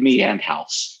think, me and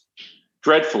House.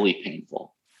 Dreadfully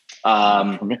painful.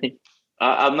 For me.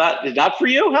 I'm not for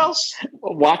you, House.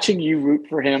 Watching you root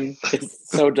for him is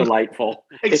so delightful.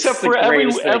 Except for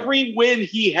every win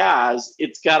he has,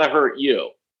 it's got to hurt you,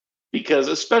 because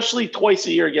especially twice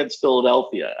a year against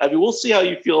Philadelphia. I mean, we'll see how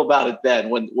you feel about it then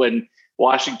when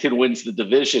Washington wins the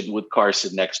division with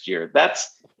Carson next year. But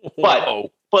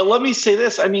let me say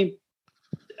this. I mean,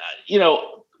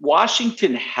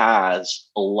 Washington has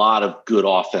a lot of good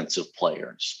offensive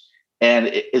players.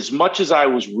 And as much as I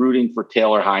was rooting for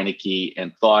Taylor Heineke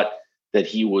and thought that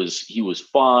he was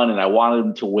fun and I wanted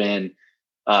him to win,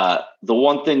 the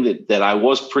one thing that I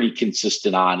was pretty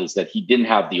consistent on is that he didn't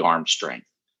have the arm strength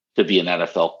to be an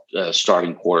NFL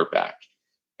starting quarterback.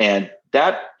 And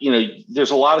that,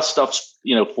 there's a lot of stuff,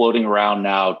 floating around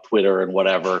now, Twitter and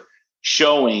whatever,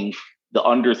 showing the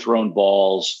underthrown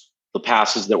balls, the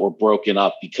passes that were broken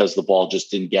up because the ball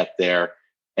just didn't get there.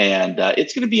 And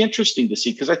it's going to be interesting to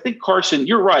see, because I think Carson,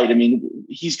 you're right. I mean,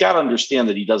 he's got to understand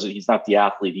that he's not the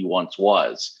athlete he once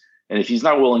was. And if he's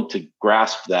not willing to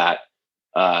grasp that,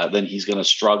 then he's going to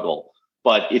struggle.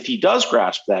 But if he does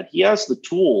grasp that, he has the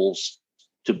tools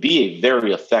to be a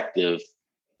very effective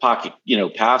pocket,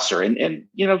 passer. And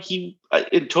he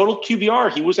in total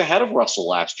QBR, he was ahead of Russell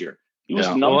last year. He was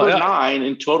number 9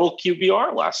 in total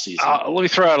QBR last season. Let me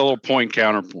throw out a little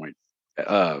counterpoint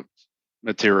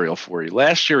material for you.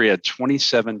 Last year, he had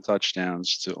 27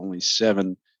 touchdowns to only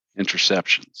 7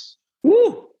 interceptions.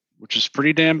 Woo! Which is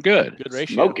pretty damn good. Good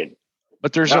ratio. Smoking.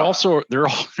 But there is also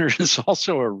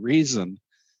a reason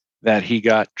that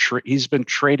he's been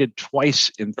traded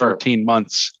twice in 13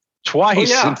 months.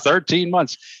 In 13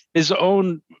 months. His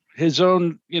own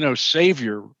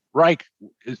savior, Reich,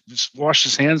 just washed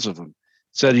his hands of him.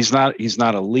 Said he's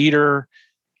not a leader.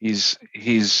 He's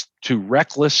too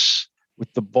reckless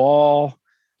with the ball.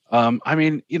 I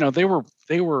mean, they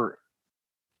were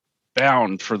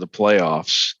bound for the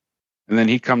playoffs, and then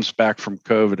he comes back from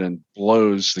COVID and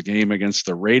blows the game against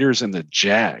the Raiders and the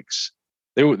Jags.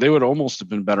 They would almost have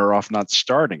been better off not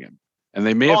starting him, and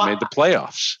they may have made the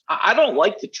playoffs. I don't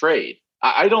like the trade.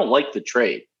 I don't like the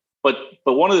trade, but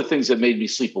one of the things that made me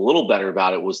sleep a little better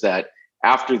about it was that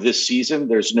after this season,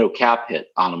 there's no cap hit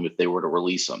on him if they were to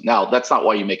release him. Now, that's not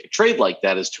why you make a trade like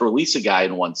that, is to release a guy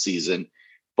in one season.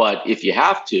 But if you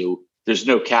have to, there's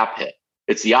no cap hit.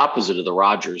 It's the opposite of the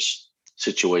Rodgers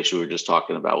situation we were just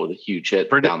talking about, with a huge hit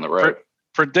down the road.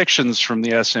 Predictions from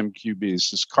the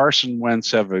SMQBs. Does Carson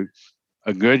Wentz have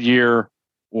a good year,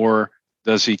 or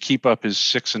does he keep up his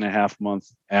 6.5 month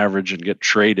average and get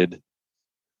traded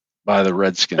by the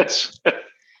Redskins?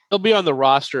 He'll be on the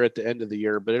roster at the end of the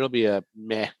year, but it'll be a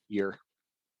meh year.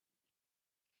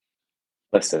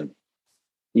 Listen,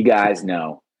 you guys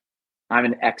know I'm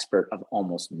an expert of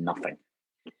almost nothing.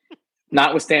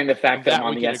 Notwithstanding the fact that I'm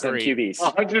on the SMQBs.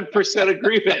 100%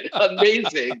 agreement.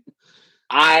 Amazing.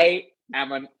 I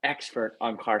am an expert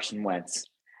on Carson Wentz.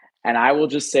 And I will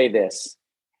just say this.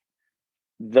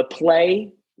 The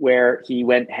play where he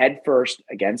went headfirst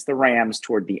against the Rams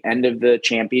toward the end of the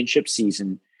championship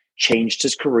season changed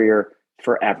his career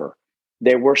forever.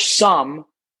 There were some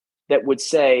that would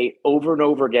say over and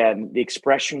over again, the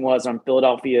expression was on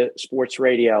Philadelphia sports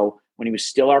radio when he was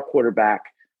still our quarterback,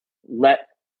 let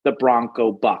the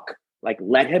Bronco buck. Like,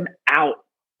 let him out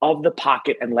of the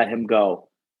pocket and let him go.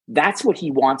 That's what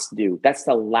he wants to do. That's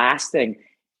the last thing.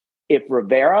 If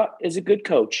Rivera is a good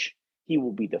coach, he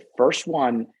will be the first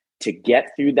one to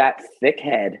get through that thick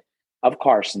head of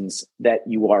Carson's that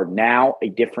you are now a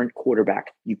different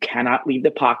quarterback. You cannot leave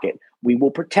the pocket. We will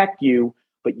protect you,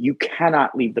 but you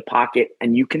cannot leave the pocket,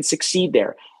 and you can succeed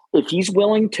there. If he's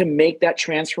willing to make that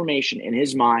transformation in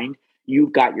his mind,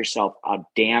 you've got yourself a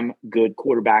damn good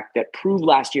quarterback that proved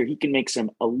last year he can make some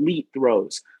elite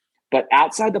throws. But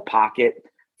outside the pocket,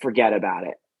 forget about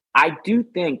it. I do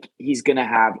think he's going to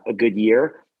have a good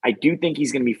year. I do think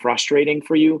he's going to be frustrating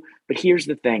for you. But here's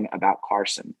the thing about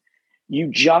Carson. You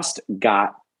just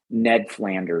got Ned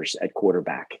Flanders at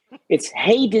quarterback. It's,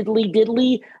 hey, diddly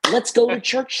diddly, let's go to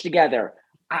church together.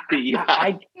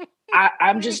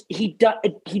 I'm just, he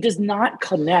does not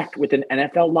connect with an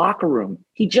NFL locker room.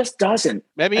 He just doesn't.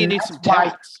 Maybe he needs some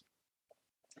tats.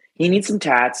 He needs some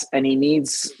tats, and he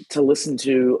needs to listen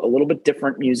to a little bit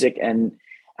different music. And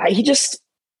he's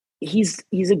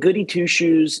a goody two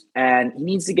shoes, and he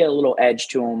needs to get a little edge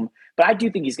to him. But I do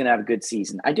think he's going to have a good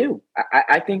season. I do.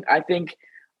 I think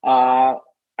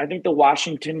the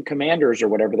Washington Commanders, or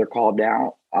whatever they're called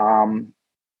now,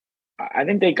 I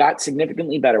think they got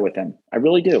significantly better with him. I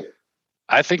really do.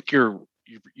 I think you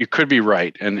could be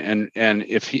right, and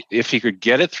if he could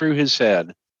get it through his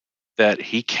head that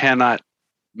he cannot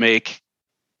make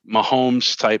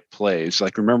Mahomes type plays.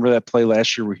 Like, remember that play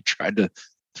last year where he tried to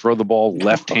throw the ball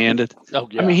left-handed? Oh,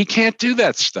 yeah. I mean, he can't do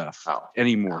that stuff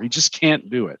anymore. He just can't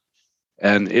do it.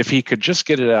 And if he could just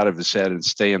get it out of his head and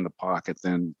stay in the pocket,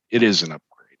 then it is an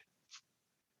upgrade.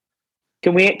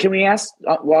 Can we ask,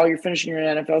 while you're finishing your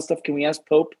NFL stuff, can we ask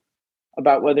Pope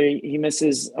about whether he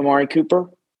misses Amari Cooper?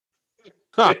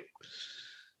 Huh.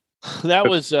 That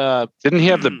was didn't he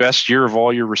have the best year of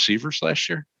all your receivers last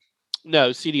year?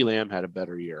 No, CeeDee Lamb had a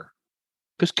better year.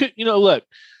 Because,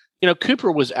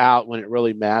 Cooper was out when it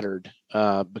really mattered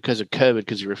because of COVID,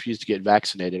 because he refused to get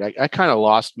vaccinated. I kind of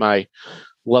lost my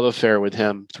love affair with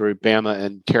him through Bama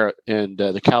and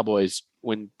the Cowboys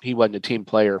when he wasn't a team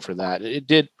player for that.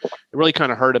 It really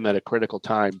kind of hurt him at a critical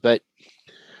time. But,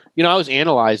 I was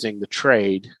analyzing the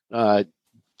trade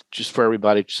just for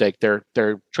everybody's sake.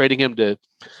 They're trading him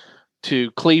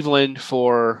to Cleveland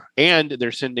and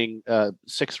they're sending a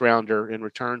 6th rounder in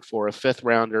return for a 5th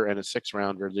rounder and a 6th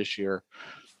rounder this year.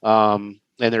 And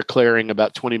they're clearing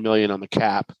about $20 million on the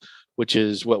cap, which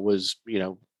is what was,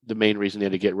 the main reason they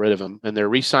had to get rid of him. And they're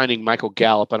re-signing Michael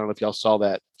Gallup. I don't know if y'all saw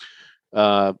that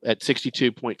at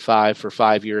 62.5 for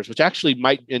 5 years, which actually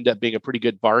might end up being a pretty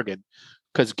good bargain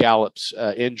because Gallup's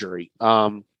injury.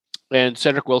 And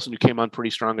Cedric Wilson, who came on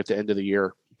pretty strong at the end of the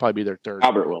year, probably be their 3rd.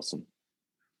 Albert Wilson.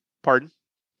 Pardon?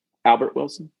 Albert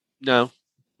Wilson? No,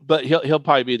 but he'll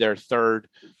probably be their 3rd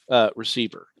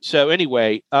receiver. So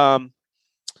anyway, I'm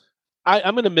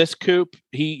going to miss Coop.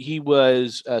 He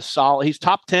was solid. He's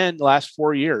top 10 the last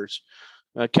 4 years.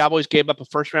 Cowboys gave up a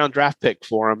 1st-round draft pick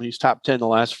for him. He's top 10 the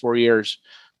last 4 years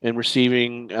in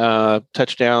receiving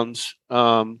touchdowns.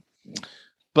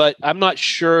 But I'm not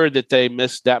sure that they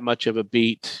missed that much of a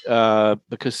beat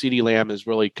because CeeDee Lamb has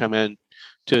really come in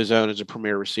to his own as a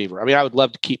premier receiver. I mean, I would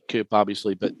love to keep Coop,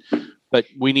 obviously, but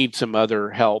we need some other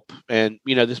help. And,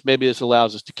 this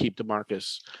allows us to keep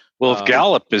DeMarcus. Well, if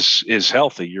Gallup is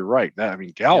healthy, you're right.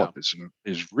 Gallup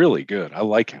is really good. I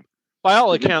like him. By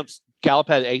all accounts, Gallup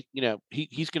had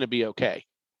he's going to be okay.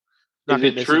 Not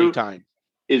going to miss any time.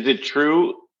 Is it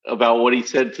true about what he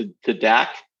said to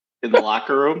Dak in the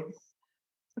locker room?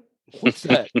 What's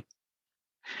that?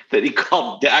 that he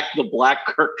called Dak the Black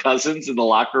Kirk Cousins in the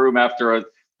locker room after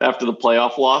the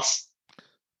playoff loss?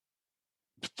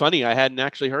 Funny, I hadn't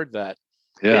actually heard that.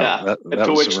 Yeah. That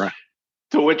was right.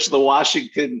 To which the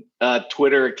Washington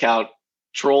Twitter account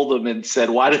trolled him and said,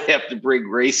 "Why do they have to bring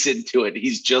race into it?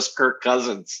 He's just Kirk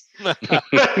Cousins." I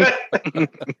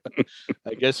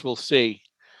guess we'll see.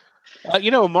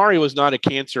 Amari was not a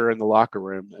cancer in the locker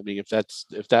room. I mean, if that's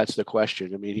the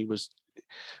question. I mean, he was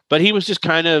just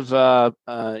kind of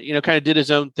did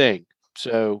his own thing.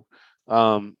 So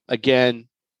again,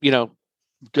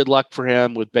 good luck for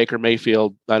him with Baker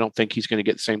Mayfield. I don't think he's going to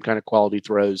get the same kind of quality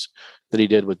throws that he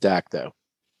did with Dak, though.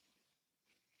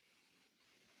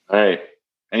 All right.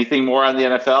 Anything more on the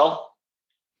NFL?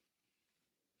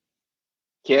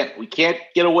 We can't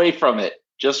get away from it.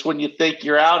 Just when you think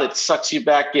you're out, it sucks you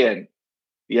back in.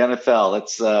 The NFL.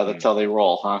 That's how they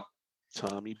roll, huh?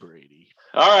 Tommy Brady.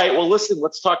 All right. Well, listen.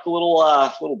 Let's talk a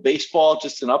little baseball.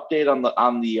 Just an update on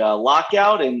the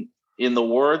lockout. And in the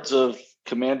words of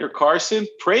Commander Carson,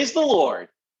 praise the Lord.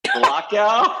 The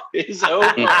lockout is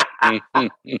over.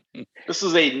 This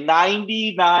is a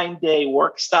 99-day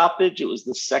work stoppage. It was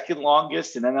the second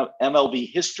longest in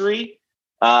MLB history.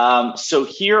 So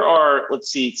here are,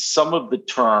 let's see, some of the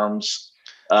terms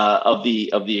of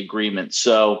the agreement.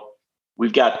 So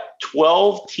we've got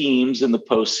 12 teams in the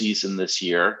postseason this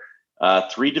year,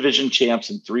 3 division champs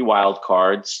and 3 wild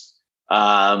cards.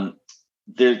 I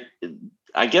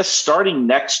guess starting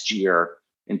next year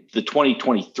in the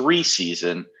 2023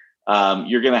 season,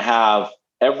 you're going to have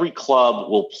every club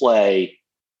will play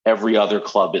every other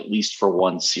club at least for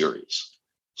one series.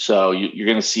 So you're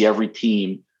going to see every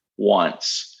team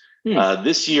once.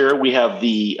 This year we have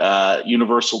the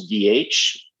universal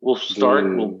DH. We'll start.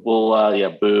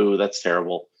 Boo. That's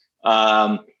terrible.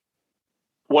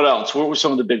 What else? What were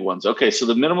some of the big ones? Okay, so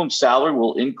the minimum salary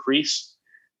will increase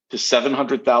to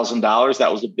 $700,000.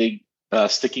 That was a big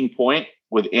sticking point,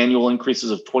 with annual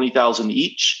increases of $20,000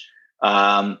 each.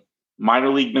 Minor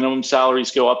league minimum salaries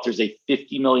go up. There's a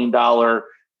 $50 million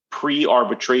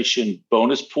pre-arbitration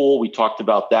bonus pool. We talked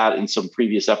about that in some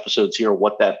previous episodes here,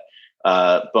 what that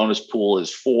bonus pool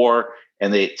is for.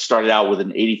 And they started out with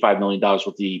an $85 million,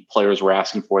 what the players were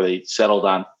asking for. They settled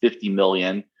on $50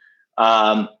 million.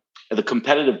 The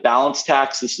competitive balance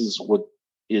tax, this is what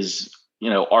is,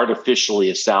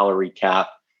 artificially a salary cap.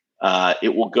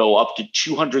 It will go up to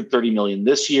 $230 million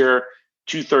this year,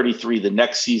 $233 the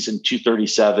next season,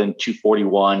 $237,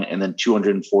 $241, and then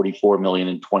 $244 million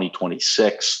in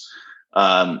 2026.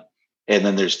 And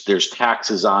then there's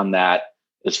taxes on that.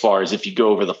 As far as if you go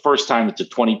over the first time, it's a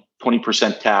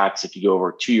 20% tax. If you go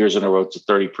over 2 years in a row, it's a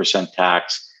 30%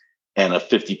 tax, and a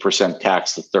 50%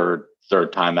 tax the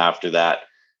third time after that.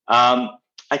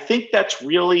 I think that's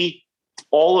really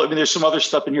all. I mean, there's some other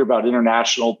stuff in here about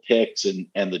international picks and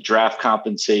the draft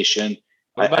compensation.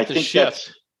 What about the shift?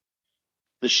 That's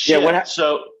the shift. Yeah,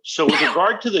 so with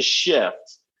regard to the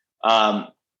shift,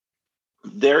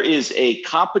 there is a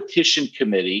competition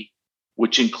committee,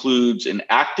 which includes an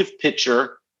active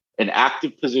pitcher, an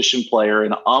active position player,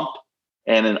 an ump,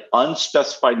 and an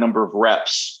unspecified number of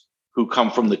reps who come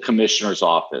from the commissioner's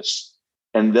office.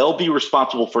 And they'll be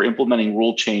responsible for implementing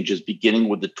rule changes beginning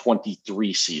with the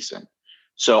 23 season.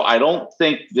 So I don't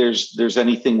think there's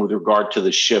anything with regard to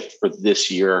the shift for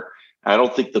this year. I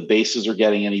don't think the bases are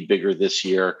getting any bigger this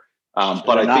year.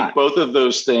 But I think both of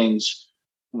those things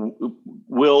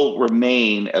will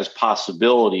remain as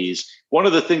possibilities. One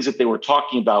of the things that they were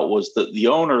talking about was that the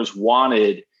owners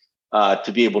wanted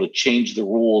to be able to change the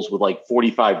rules with like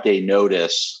 45-day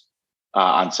notice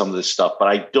on some of this stuff. But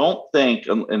I don't think,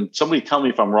 and somebody tell me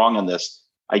if I'm wrong on this,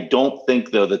 I don't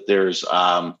think, though, that there's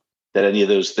that any of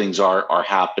those things are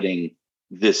happening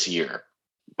this year.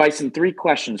 Bison, 3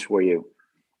 questions for you.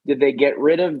 Did they get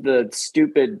rid of the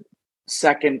stupid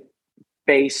second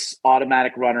base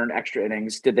automatic runner in extra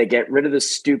innings? Did they get rid of the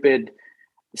stupid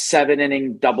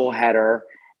 7-inning doubleheader?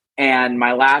 And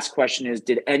my last question is,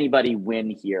 did anybody win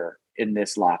here in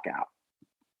this lockout?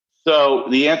 So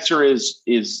the answer is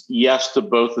yes to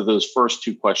both of those first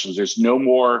 2 questions. There's no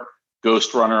more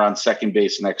ghost runner on second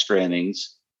base in extra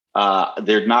innings.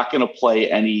 They're not going to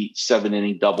play any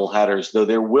 7-inning doubleheaders, though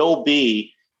there will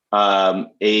be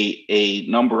a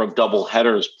number of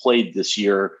doubleheaders played this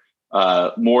year,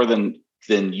 more than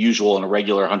usual in a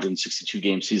regular 162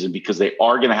 game season, because they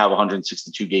are going to have a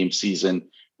 162 game season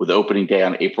with opening day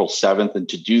on April 7th. And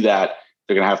to do that,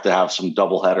 they're going to have some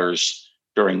doubleheaders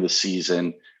during the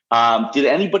season. Did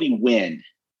anybody win?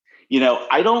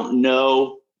 I don't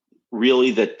know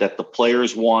really that the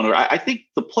players won, or I think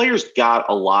the players got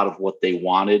a lot of what they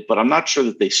wanted, but I'm not sure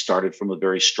that they started from a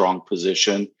very strong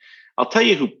position. I'll tell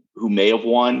you who may have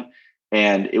won.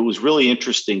 And it was really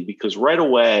interesting because right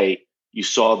away you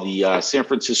saw the San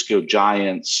Francisco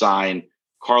Giants sign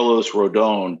Carlos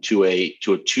Rodon to a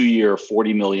 2-year,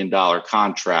 $40 million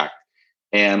contract.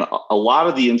 And a lot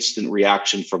of the instant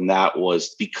reaction from that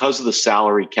was because of the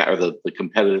salary cap or the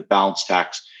competitive balance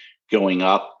tax going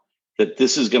up, that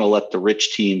this is going to let the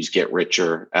rich teams get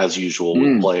richer as usual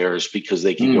with players because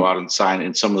they can go out and sign.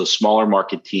 And some of the smaller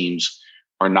market teams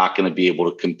are not going to be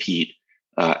able to compete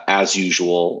as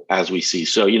usual as we see.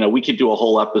 So, we could do a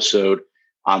whole episode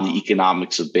on the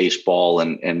economics of baseball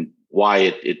and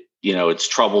why it's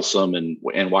troublesome and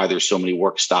why there's so many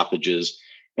work stoppages.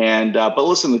 And but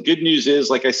listen, the good news is,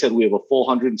 like I said, we have a full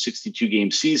 162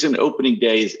 game season. Opening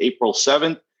day is April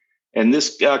 7th. And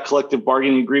this collective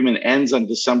bargaining agreement ends on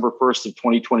December 1st of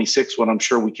 2026, when I'm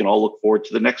sure we can all look forward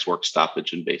to the next work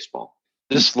stoppage in baseball.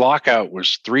 This lockout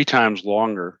was 3 times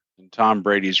longer than Tom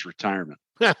Brady's retirement.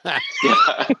 Yeah.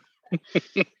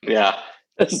 Yeah.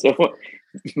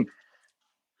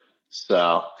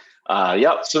 So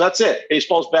that's it.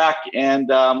 Baseball's back,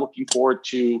 and I'm looking forward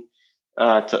to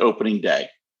opening day.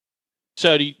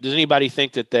 So does anybody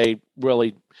think that they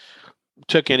really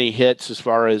took any hits as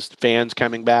far as fans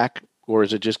coming back, or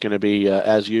is it just going to be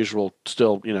as usual,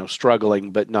 still,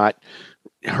 struggling, but not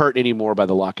hurt anymore by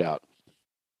the lockout?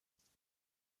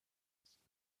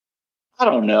 I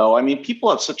don't know. I mean,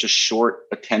 people have such a short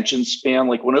attention span.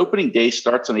 Like when opening day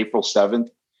starts on April 7th,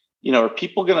 are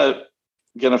people going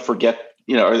to forget,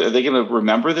 are they going to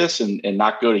remember this and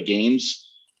not go to games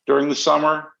during the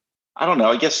summer? I don't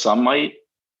know. I guess some might,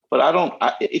 but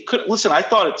I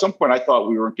thought at some point,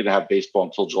 we weren't going to have baseball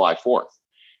until July 4th.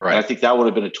 Right. And I think that would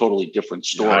have been a totally different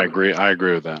story. Yeah, I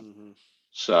agree with that. Mm-hmm.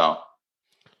 So.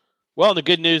 Well, the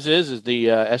good news is the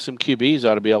SMQBs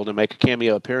ought to be able to make a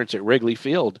cameo appearance at Wrigley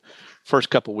Field first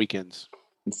couple weekends.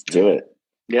 Let's do it.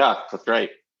 Yeah, that's right.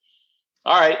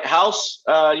 All right, House,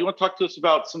 you want to talk to us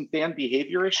about some fan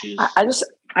behavior issues?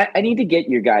 I need to get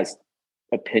your guys'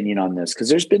 opinion on this, because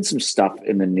there's been some stuff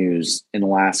in the news in the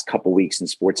last couple weeks in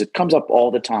sports. It comes up all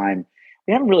the time.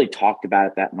 We haven't really talked about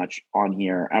it that much on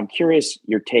here. I'm curious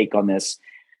your take on this.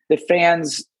 The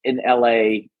fans in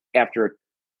LA, after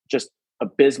just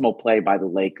abysmal play by the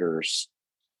Lakers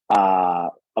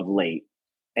of late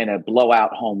and a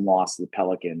blowout home loss to the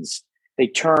Pelicans, they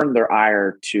turned their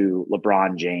ire to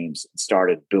LeBron James and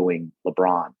started booing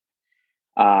LeBron.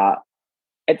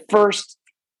 At first,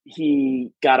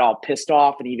 he got all pissed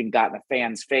off and even got in the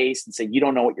fan's face and said, "You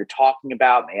don't know what you're talking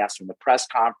about." And they asked him in the press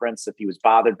conference if he was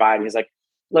bothered by it. He's like,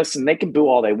 "Listen, they can boo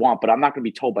all they want, but I'm not going to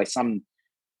be told by some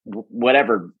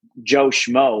whatever Joe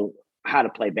Schmo how to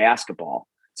play basketball."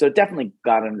 So it definitely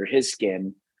got under his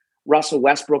skin. Russell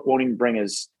Westbrook won't even bring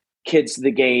his kids to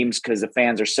the games because the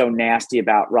fans are so nasty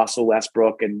about Russell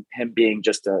Westbrook and him being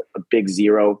just a big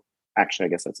zero. Actually, I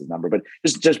guess that's his number, but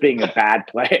just being a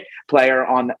bad player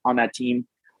on that team.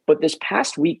 But this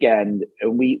past weekend,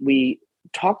 we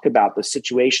talked about the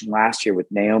situation last year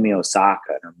with Naomi Osaka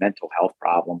and her mental health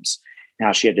problems.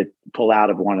 Now she had to pull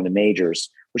out of one of the majors.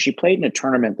 Well, she played in a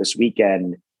tournament this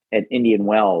weekend at Indian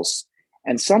Wells,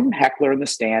 and some heckler in the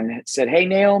stand said, "Hey,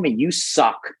 Naomi, you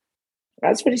suck."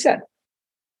 That's what he said.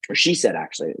 Or she said,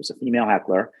 actually. It was a female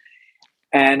heckler.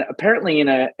 And apparently in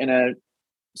a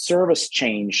service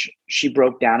change, she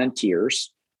broke down in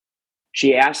tears.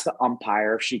 She asked the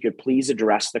umpire if she could please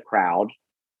address the crowd.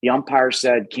 The umpire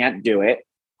said, "Can't do it."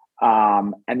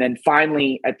 And then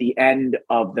finally, at the end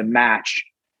of the match,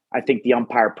 I think the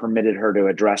umpire permitted her to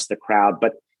address the crowd.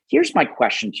 But here's my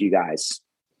question to you guys.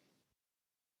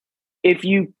 If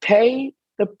you pay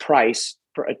the price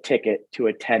for a ticket to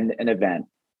attend an event,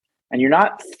 and you're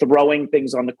not throwing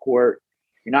things on the court,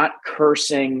 you're not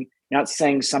cursing, you're not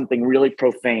saying something really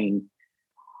profane,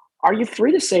 are you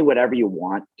free to say whatever you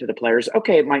want to the players?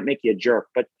 Okay, it might make you a jerk,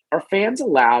 but are fans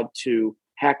allowed to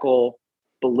heckle,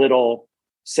 belittle,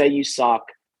 say you suck,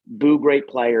 boo great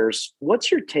players?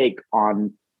 What's your take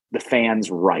on the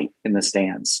fans' right in the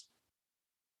stands?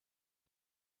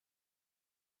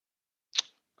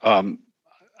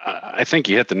 I think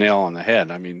you hit the nail on the head.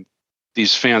 I mean,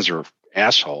 these fans are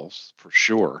assholes for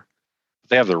sure.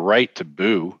 They have the right to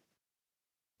boo.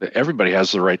 Everybody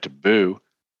has the right to boo.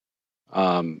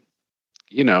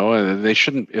 They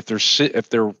shouldn't. If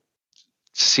they're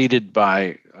seated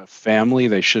by a family,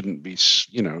 they shouldn't be,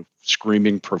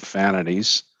 screaming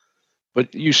profanities.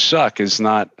 But "you suck" is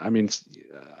not. I mean,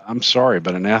 I'm sorry,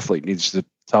 but an athlete needs to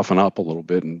toughen up a little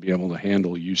bit and be able to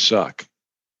handle "you suck."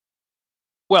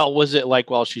 Well, was it like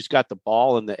while she's got the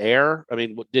ball in the air? I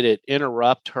mean, did it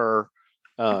interrupt her?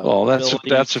 Well,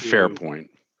 that's a fair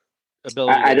point.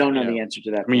 ability. I don't know the answer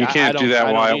to that. I mean, you can't do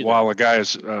that while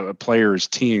a player is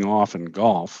teeing off in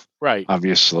golf. Right.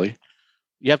 Obviously.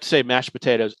 You have to say mashed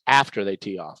potatoes after they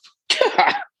tee off.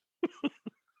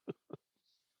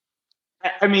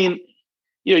 I mean,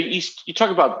 you talk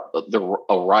about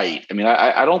a right. I mean,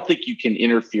 I don't think you can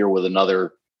interfere with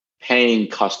another paying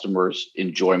customer's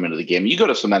enjoyment of the game. You go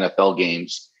to some NFL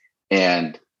games,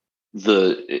 and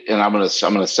I'm gonna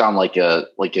sound like an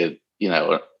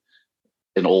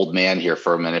old man here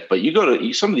for a minute, but you go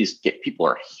to some of these people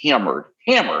are hammered.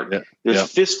 Yeah.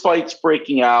 There's fist fights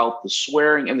breaking out, the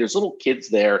swearing, and there's little kids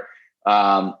there.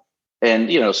 And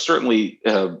certainly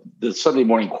the Sunday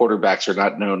morning quarterbacks are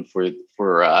not known for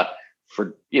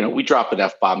we drop an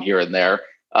F-bomb here and there,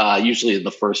 usually in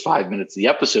the first 5 minutes of the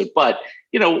episode. But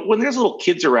when there's little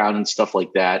kids around and stuff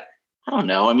like that, I don't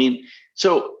know. I mean,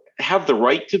 so have the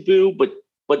right to boo, but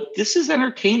this is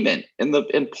entertainment,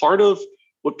 and part of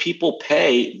what people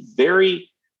pay very,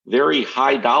 very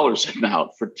high dollars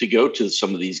amount to go to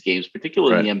some of these games,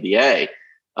 particularly in the NBA.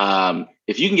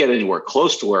 If you can get anywhere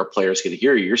close to where a player's going to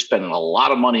hear you, you're spending a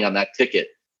lot of money on that ticket.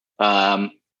 I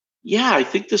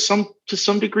think to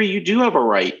some degree you do have a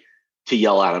right to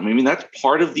yell at them. I mean, that's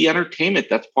part of the entertainment.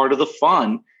 That's part of the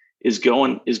fun is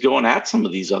going at some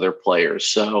of these other players.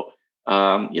 So,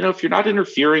 if you're not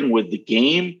interfering with the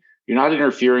game, you're not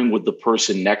interfering with the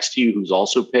person next to you who's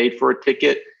also paid for a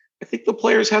ticket. I think the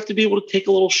players have to be able to take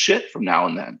a little shit from now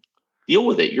and then. Deal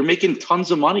with it. You're making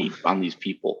tons of money on these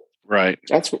people. Right.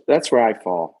 That's where I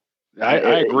fall. I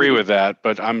agree with that,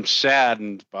 but I'm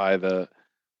saddened by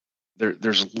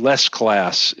there's less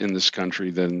class in this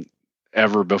country than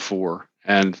ever before.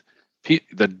 And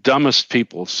the dumbest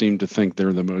people seem to think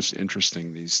they're the most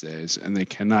interesting these days, and they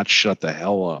cannot shut the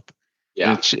hell up.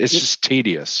 Yeah. It's just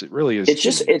tedious. It really is.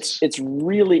 It's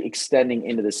really extending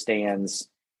into the stands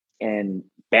and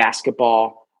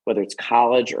basketball, whether it's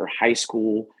college or high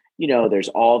school. There's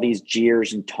all these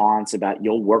jeers and taunts about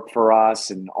you'll work for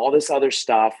us and all this other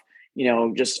stuff.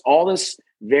 Just all this.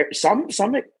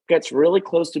 Some it gets really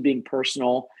close to being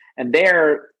personal, and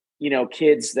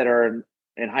kids that are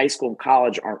in high school and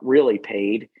college aren't really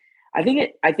paid. I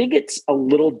think it's a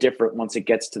little different once it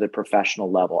gets to the professional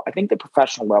level. I think the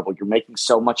professional level, you're making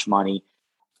so much money,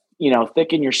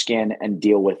 thicken your skin and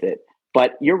deal with it.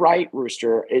 But you're right,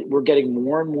 Rooster. We're getting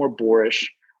more and more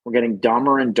boorish. We're getting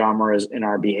dumber and dumber in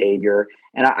our behavior.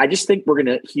 And I just think we're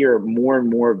going to hear more and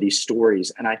more of these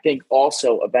stories. And I think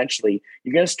also eventually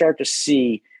you're going to start to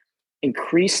see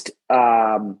increased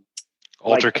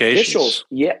altercations.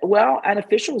 And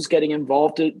officials getting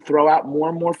involved to throw out more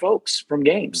and more folks from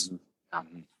games. I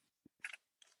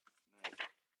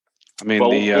mean,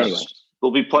 anyway,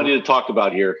 there'll be plenty to talk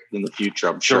about here in the future,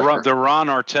 I'm sure. The Ron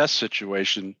Artest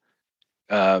situation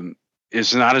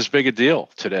is not as big a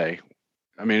deal today.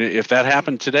 I mean, if that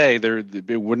happened today,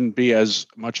 it wouldn't be as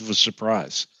much of a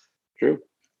surprise. True.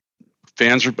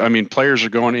 Players are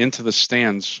going into the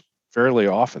stands fairly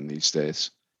often these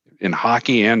days in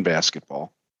hockey and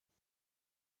basketball.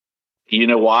 You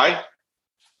know why?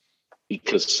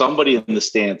 Because somebody in the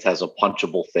stands has a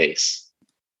punchable face.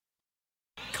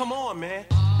 Come on, man.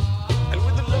 And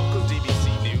with the local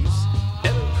DBC news,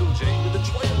 LL Cool J with a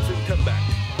triumphant comeback.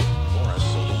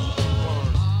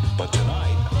 But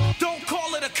tonight, don't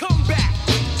call it a comeback.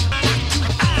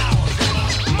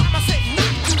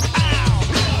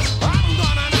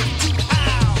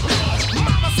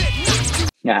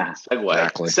 Yeah.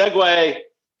 Segue.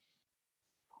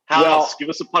 House, give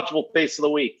us a punchable face of the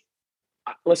week.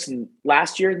 Listen,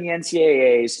 last year in the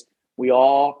NCAAs, we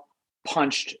all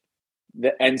punched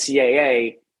the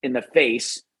NCAA in the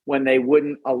face when they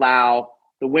wouldn't allow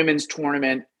the women's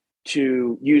tournament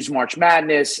to use March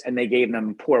Madness, and they gave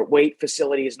them port weight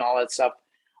facilities and all that stuff.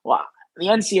 Well, the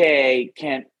NCAA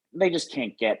just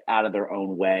can't get out of their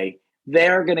own way.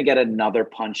 They're going to get another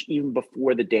punch even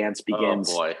before the dance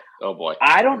begins. Oh boy.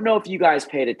 I don't know if you guys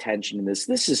paid attention to this.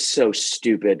 This is so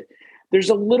stupid. There's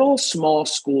a little small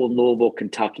school in Louisville,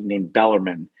 Kentucky named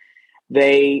Bellarmine.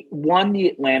 They won the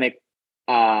Atlantic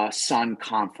Sun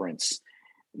Conference.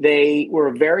 They were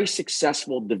a very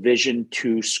successful Division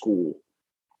II school,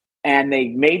 and they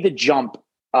made the jump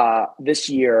this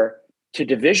year to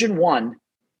Division I,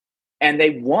 and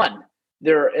they won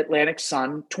their Atlantic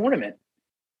Sun tournament.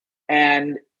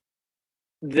 And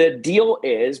the deal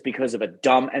is, because of a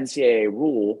dumb NCAA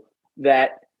rule,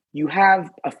 that you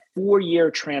have a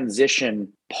 4-year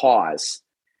transition pause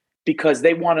because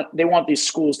they want these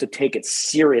schools to take it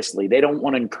seriously. They don't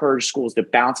want to encourage schools to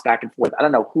bounce back and forth. I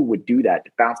don't know who would do that,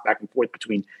 to bounce back and forth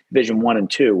between Division I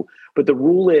and II. But the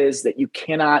rule is that you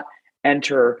cannot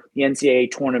enter the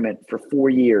NCAA tournament for 4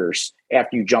 years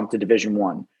after you jump to Division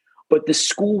I. but the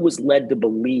school was led to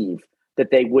believe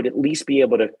that they would at least be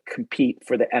able to compete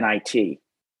for the NIT.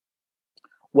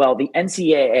 Well, the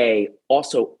NCAA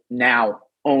also now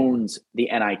owns the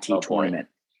NIT tournament.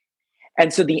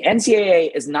 And so the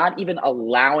NCAA is not even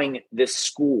allowing this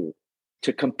school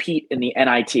to compete in the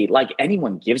NIT. Like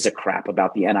anyone gives a crap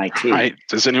about the NIT.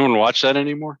 Does anyone watch that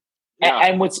anymore? Yeah.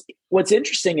 And what's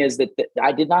interesting is that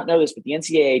I did not know this, but the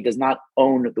NCAA does not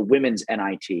own the women's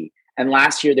NIT. And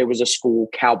last year there was a school,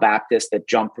 Cal Baptist, that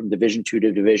jumped from Division II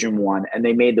to Division I, and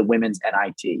they made the women's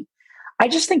NIT. I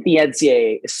just think the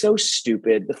NCAA is so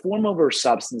stupid. The form over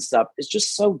substance stuff is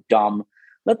just so dumb.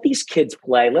 Let these kids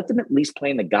play. Let them at least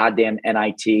play in the goddamn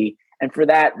NIT. And for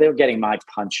that, they're getting my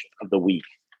punch of the week.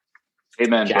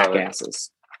 Amen,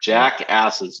 jackasses.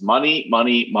 Jackasses. Money,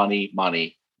 money, money,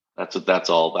 money. That's what that's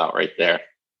all about right there.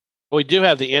 Well, we do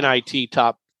have the NIT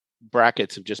top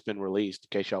brackets have just been released,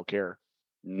 in case y'all care.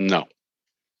 No.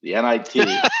 The NIT.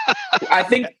 I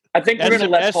think we're going to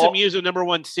let SMU's the number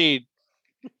 1 seed.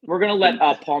 We're going to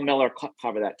let Paul Miller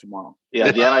cover that tomorrow.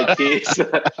 Yeah, the NITs,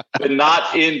 but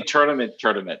not in tournament,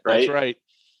 right? That's right.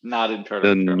 Not in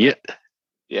tournament.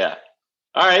 Yeah.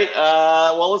 All right.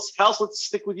 Well, let's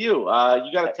stick with you.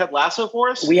 You got a Ted Lasso for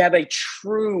us? We have a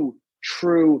true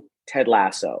Ted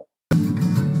Lasso.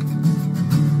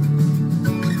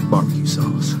 Barbecue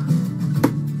sauce.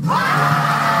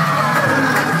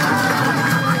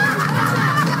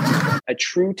 A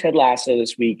true Ted Lasso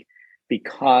this week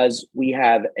because we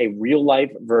have a real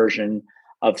life version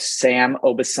of Sam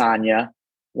Obisanya,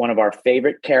 one of our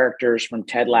favorite characters from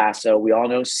Ted Lasso. We all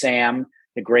know Sam,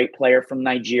 the great player from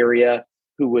Nigeria,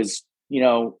 who was,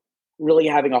 really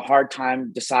having a hard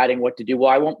time deciding what to do.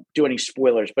 Well, I won't do any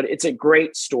spoilers, but it's a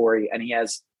great story, and he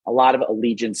has a lot of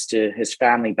allegiance to his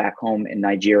family back home in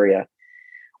Nigeria.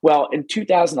 Well, in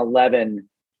 2011,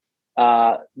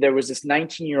 there was this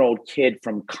 19-year-old kid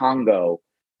from Congo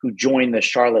who joined the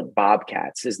Charlotte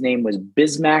Bobcats. His name was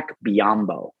Bismack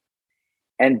Biyombo.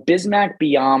 And Bismack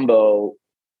Biyombo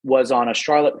was on a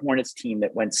Charlotte Hornets team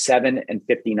that went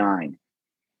 7-59.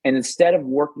 And instead of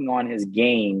working on his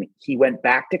game, he went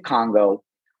back to Congo,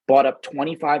 bought up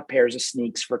 25 pairs of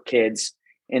sneaks for kids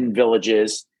in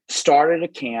villages, started a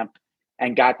camp,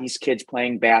 and got these kids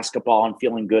playing basketball and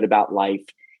feeling good about life.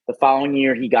 The following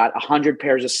year, he got 100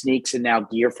 pairs of sneaks and now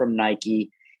gear from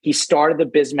Nike. He started the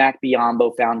Bismack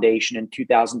Biyombo Foundation in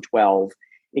 2012.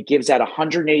 It gives out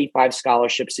 185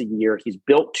 scholarships a year. He's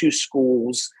built 2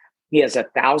 schools. He has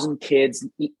 1,000 kids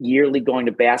yearly going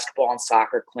to basketball and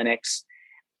soccer clinics.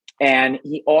 And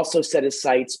he also set his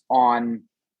sights on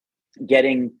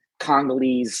getting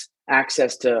Congolese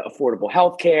access to affordable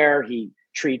health care. He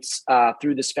treats,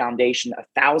 through this foundation,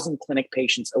 1,000 clinic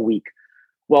patients a week.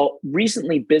 Well,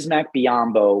 recently, Bismack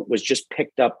Biyombo was just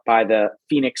picked up by the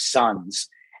Phoenix Suns.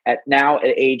 At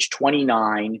age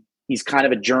 29, he's kind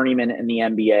of a journeyman in the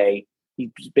NBA.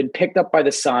 He's been picked up by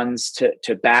the Suns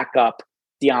to back up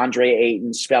DeAndre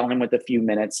Ayton, spell him with a few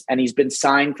minutes, and he's been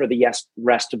signed for the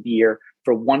rest of the year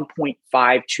for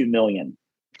 $1.52 million.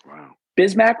 Wow.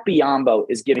 Bismack Biyombo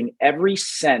is giving every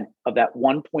cent of that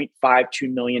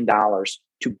 $1.52 million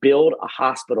to build a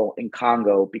hospital in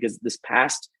Congo because this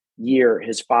past year,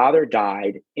 his father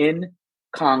died in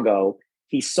Congo.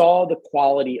 He saw the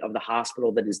quality of the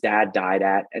hospital that his dad died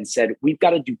at and said, we've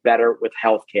got to do better with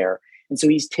healthcare. And so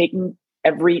he's taking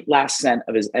every last cent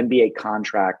of his NBA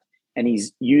contract and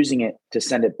he's using it to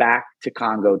send it back to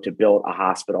Congo to build a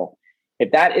hospital.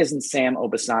 If that isn't Sam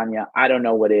Obisanya, I don't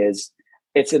know what is.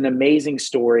 It's an amazing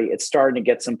story. It's starting to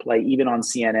get some play even on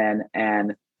CNN,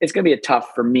 and it's going to be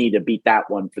tough for me to beat that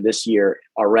one for this year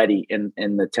already in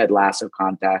the Ted Lasso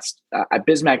contest.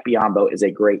 Bismack Biyombo is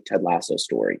a great Ted Lasso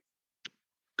story.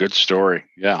 Good story.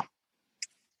 Yeah.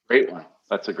 Great one.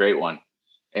 That's a great one.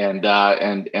 And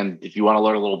if you want to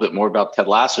learn a little bit more about Ted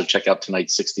Lasso, check out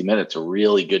tonight's 60 Minutes, a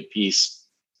really good piece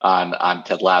on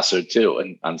Ted Lasso too,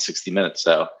 and on 60 Minutes.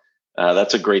 So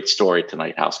that's a great story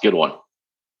tonight, House. Good one.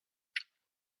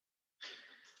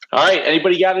 All right.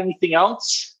 Anybody got anything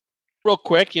else? Real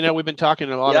quick, we've been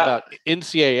talking a lot about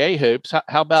NCAA hoops.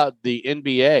 How about the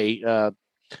NBA?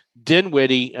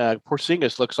 Dinwiddie,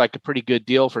 Porzingis looks like a pretty good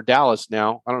deal for Dallas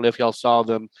now. I don't know if y'all saw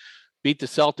them beat the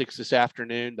Celtics this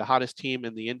afternoon, the hottest team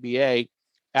in the NBA,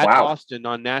 at Boston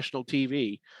on national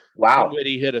TV. Wow.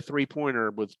 Dinwiddie hit a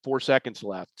 3-pointer with 4 seconds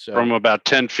left. So from about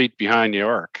 10 feet behind the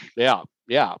arc. Yeah.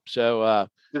 So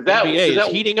NBA is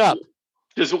heating up.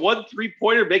 Does one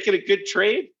 3-pointer make it a good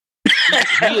trade?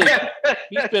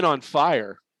 He's been on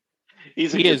fire. He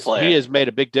has made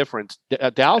a big difference.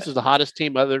 Dallas is the hottest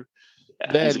team other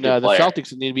than the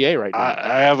Celtics in the NBA right now.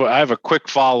 I have a quick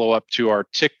follow up to our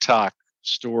TikTok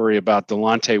story about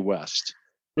Delonte West.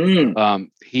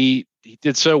 He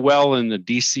did so well in the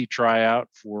DC tryout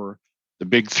for the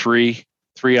Big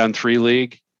 3-on-3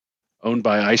 league owned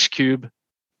by Ice Cube,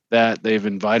 that they've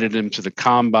invited him to the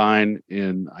combine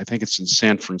I think it's in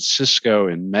San Francisco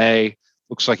in May.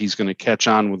 Looks like he's going to catch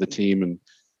on with the team and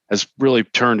has really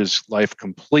turned his life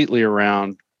completely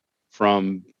around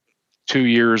from 2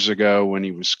 years ago when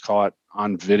he was caught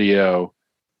on video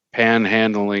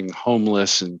panhandling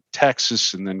homeless in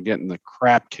Texas and then getting the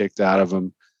crap kicked out of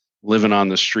him, living on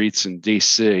the streets in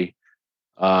DC.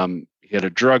 He had a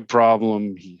drug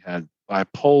problem. He had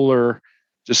bipolar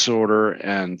disorder,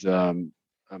 and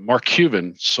Mark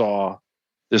Cuban saw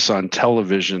this on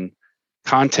television,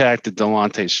 contacted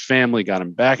Delante's family, got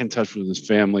him back in touch with his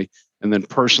family, and then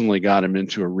personally got him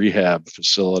into a rehab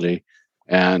facility.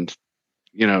 And,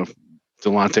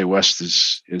 Delonte West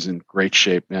is in great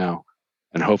shape now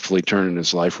and hopefully turning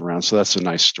his life around. So that's a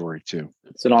nice story too.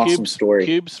 It's an awesome story.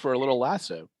 Cubes for a little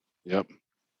lasso. Yep.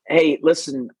 Hey,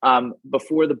 listen,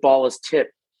 before the ball is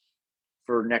tipped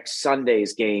for next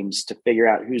Sunday's games to figure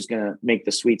out who's going to make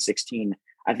the Sweet 16,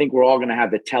 I think we're all going to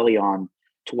have the telly on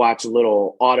to watch a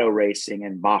little auto racing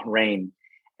in Bahrain.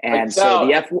 And so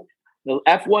the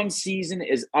F1 season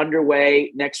is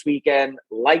underway next weekend.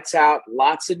 Lights out,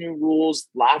 lots of new rules,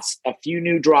 a few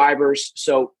new drivers.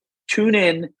 So tune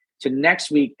in to next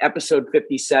week, episode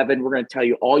 57. We're going to tell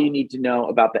you all you need to know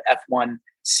about the F1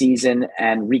 season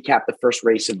and recap the first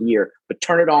race of the year. But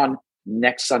turn it on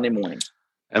next Sunday morning.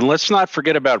 And let's not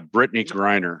forget about Brittany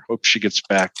Griner. Hope she gets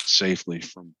back safely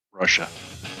from Russia.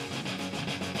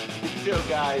 Good show,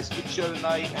 guys. Good show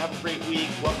tonight. Have a great week.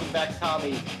 Welcome back,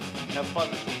 Tommy. Have fun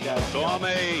this week, guys.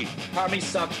 Tommy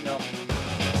sucks, no.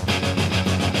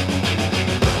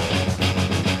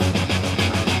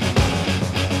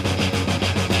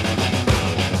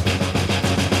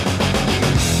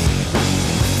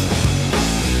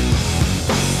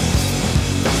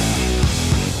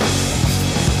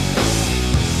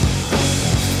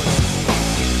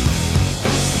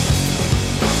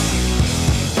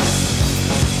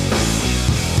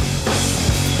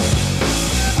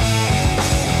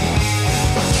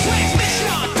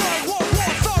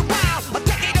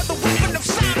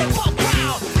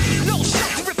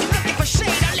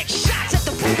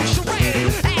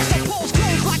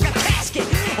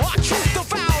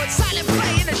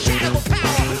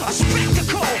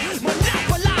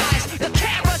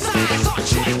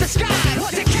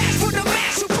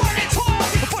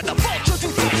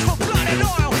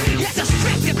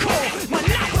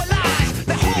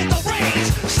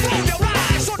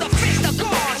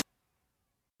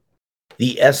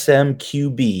 The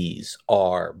SMQBs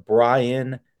are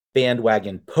Brian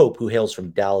Bandwagon Pope, who hails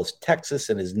from Dallas, Texas,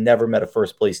 and has never met a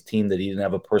first-place team that he didn't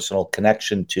have a personal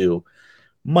connection to.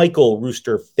 Michael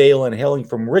Rooster Phelan, hailing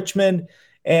from Richmond,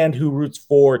 and who roots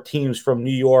for teams from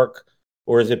New York,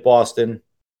 or is it Boston?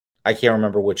 I can't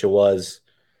remember which it was.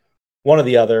 One or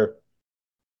the other.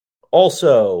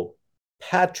 Also,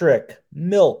 Patrick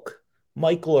Milk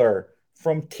Michler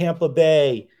from Tampa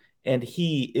Bay, and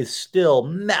he is still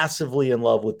massively in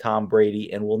love with Tom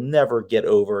Brady and will never get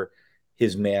over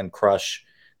his man crush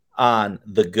on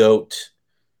the GOAT.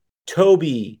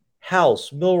 Toby House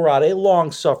Milrod, a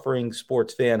long-suffering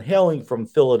sports fan hailing from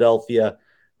Philadelphia,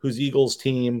 whose Eagles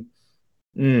team,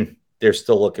 they're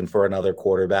still looking for another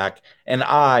quarterback. And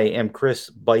I am Chris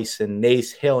Bison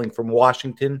Nace, hailing from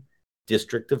Washington,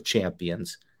 District of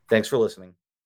Champions. Thanks for listening.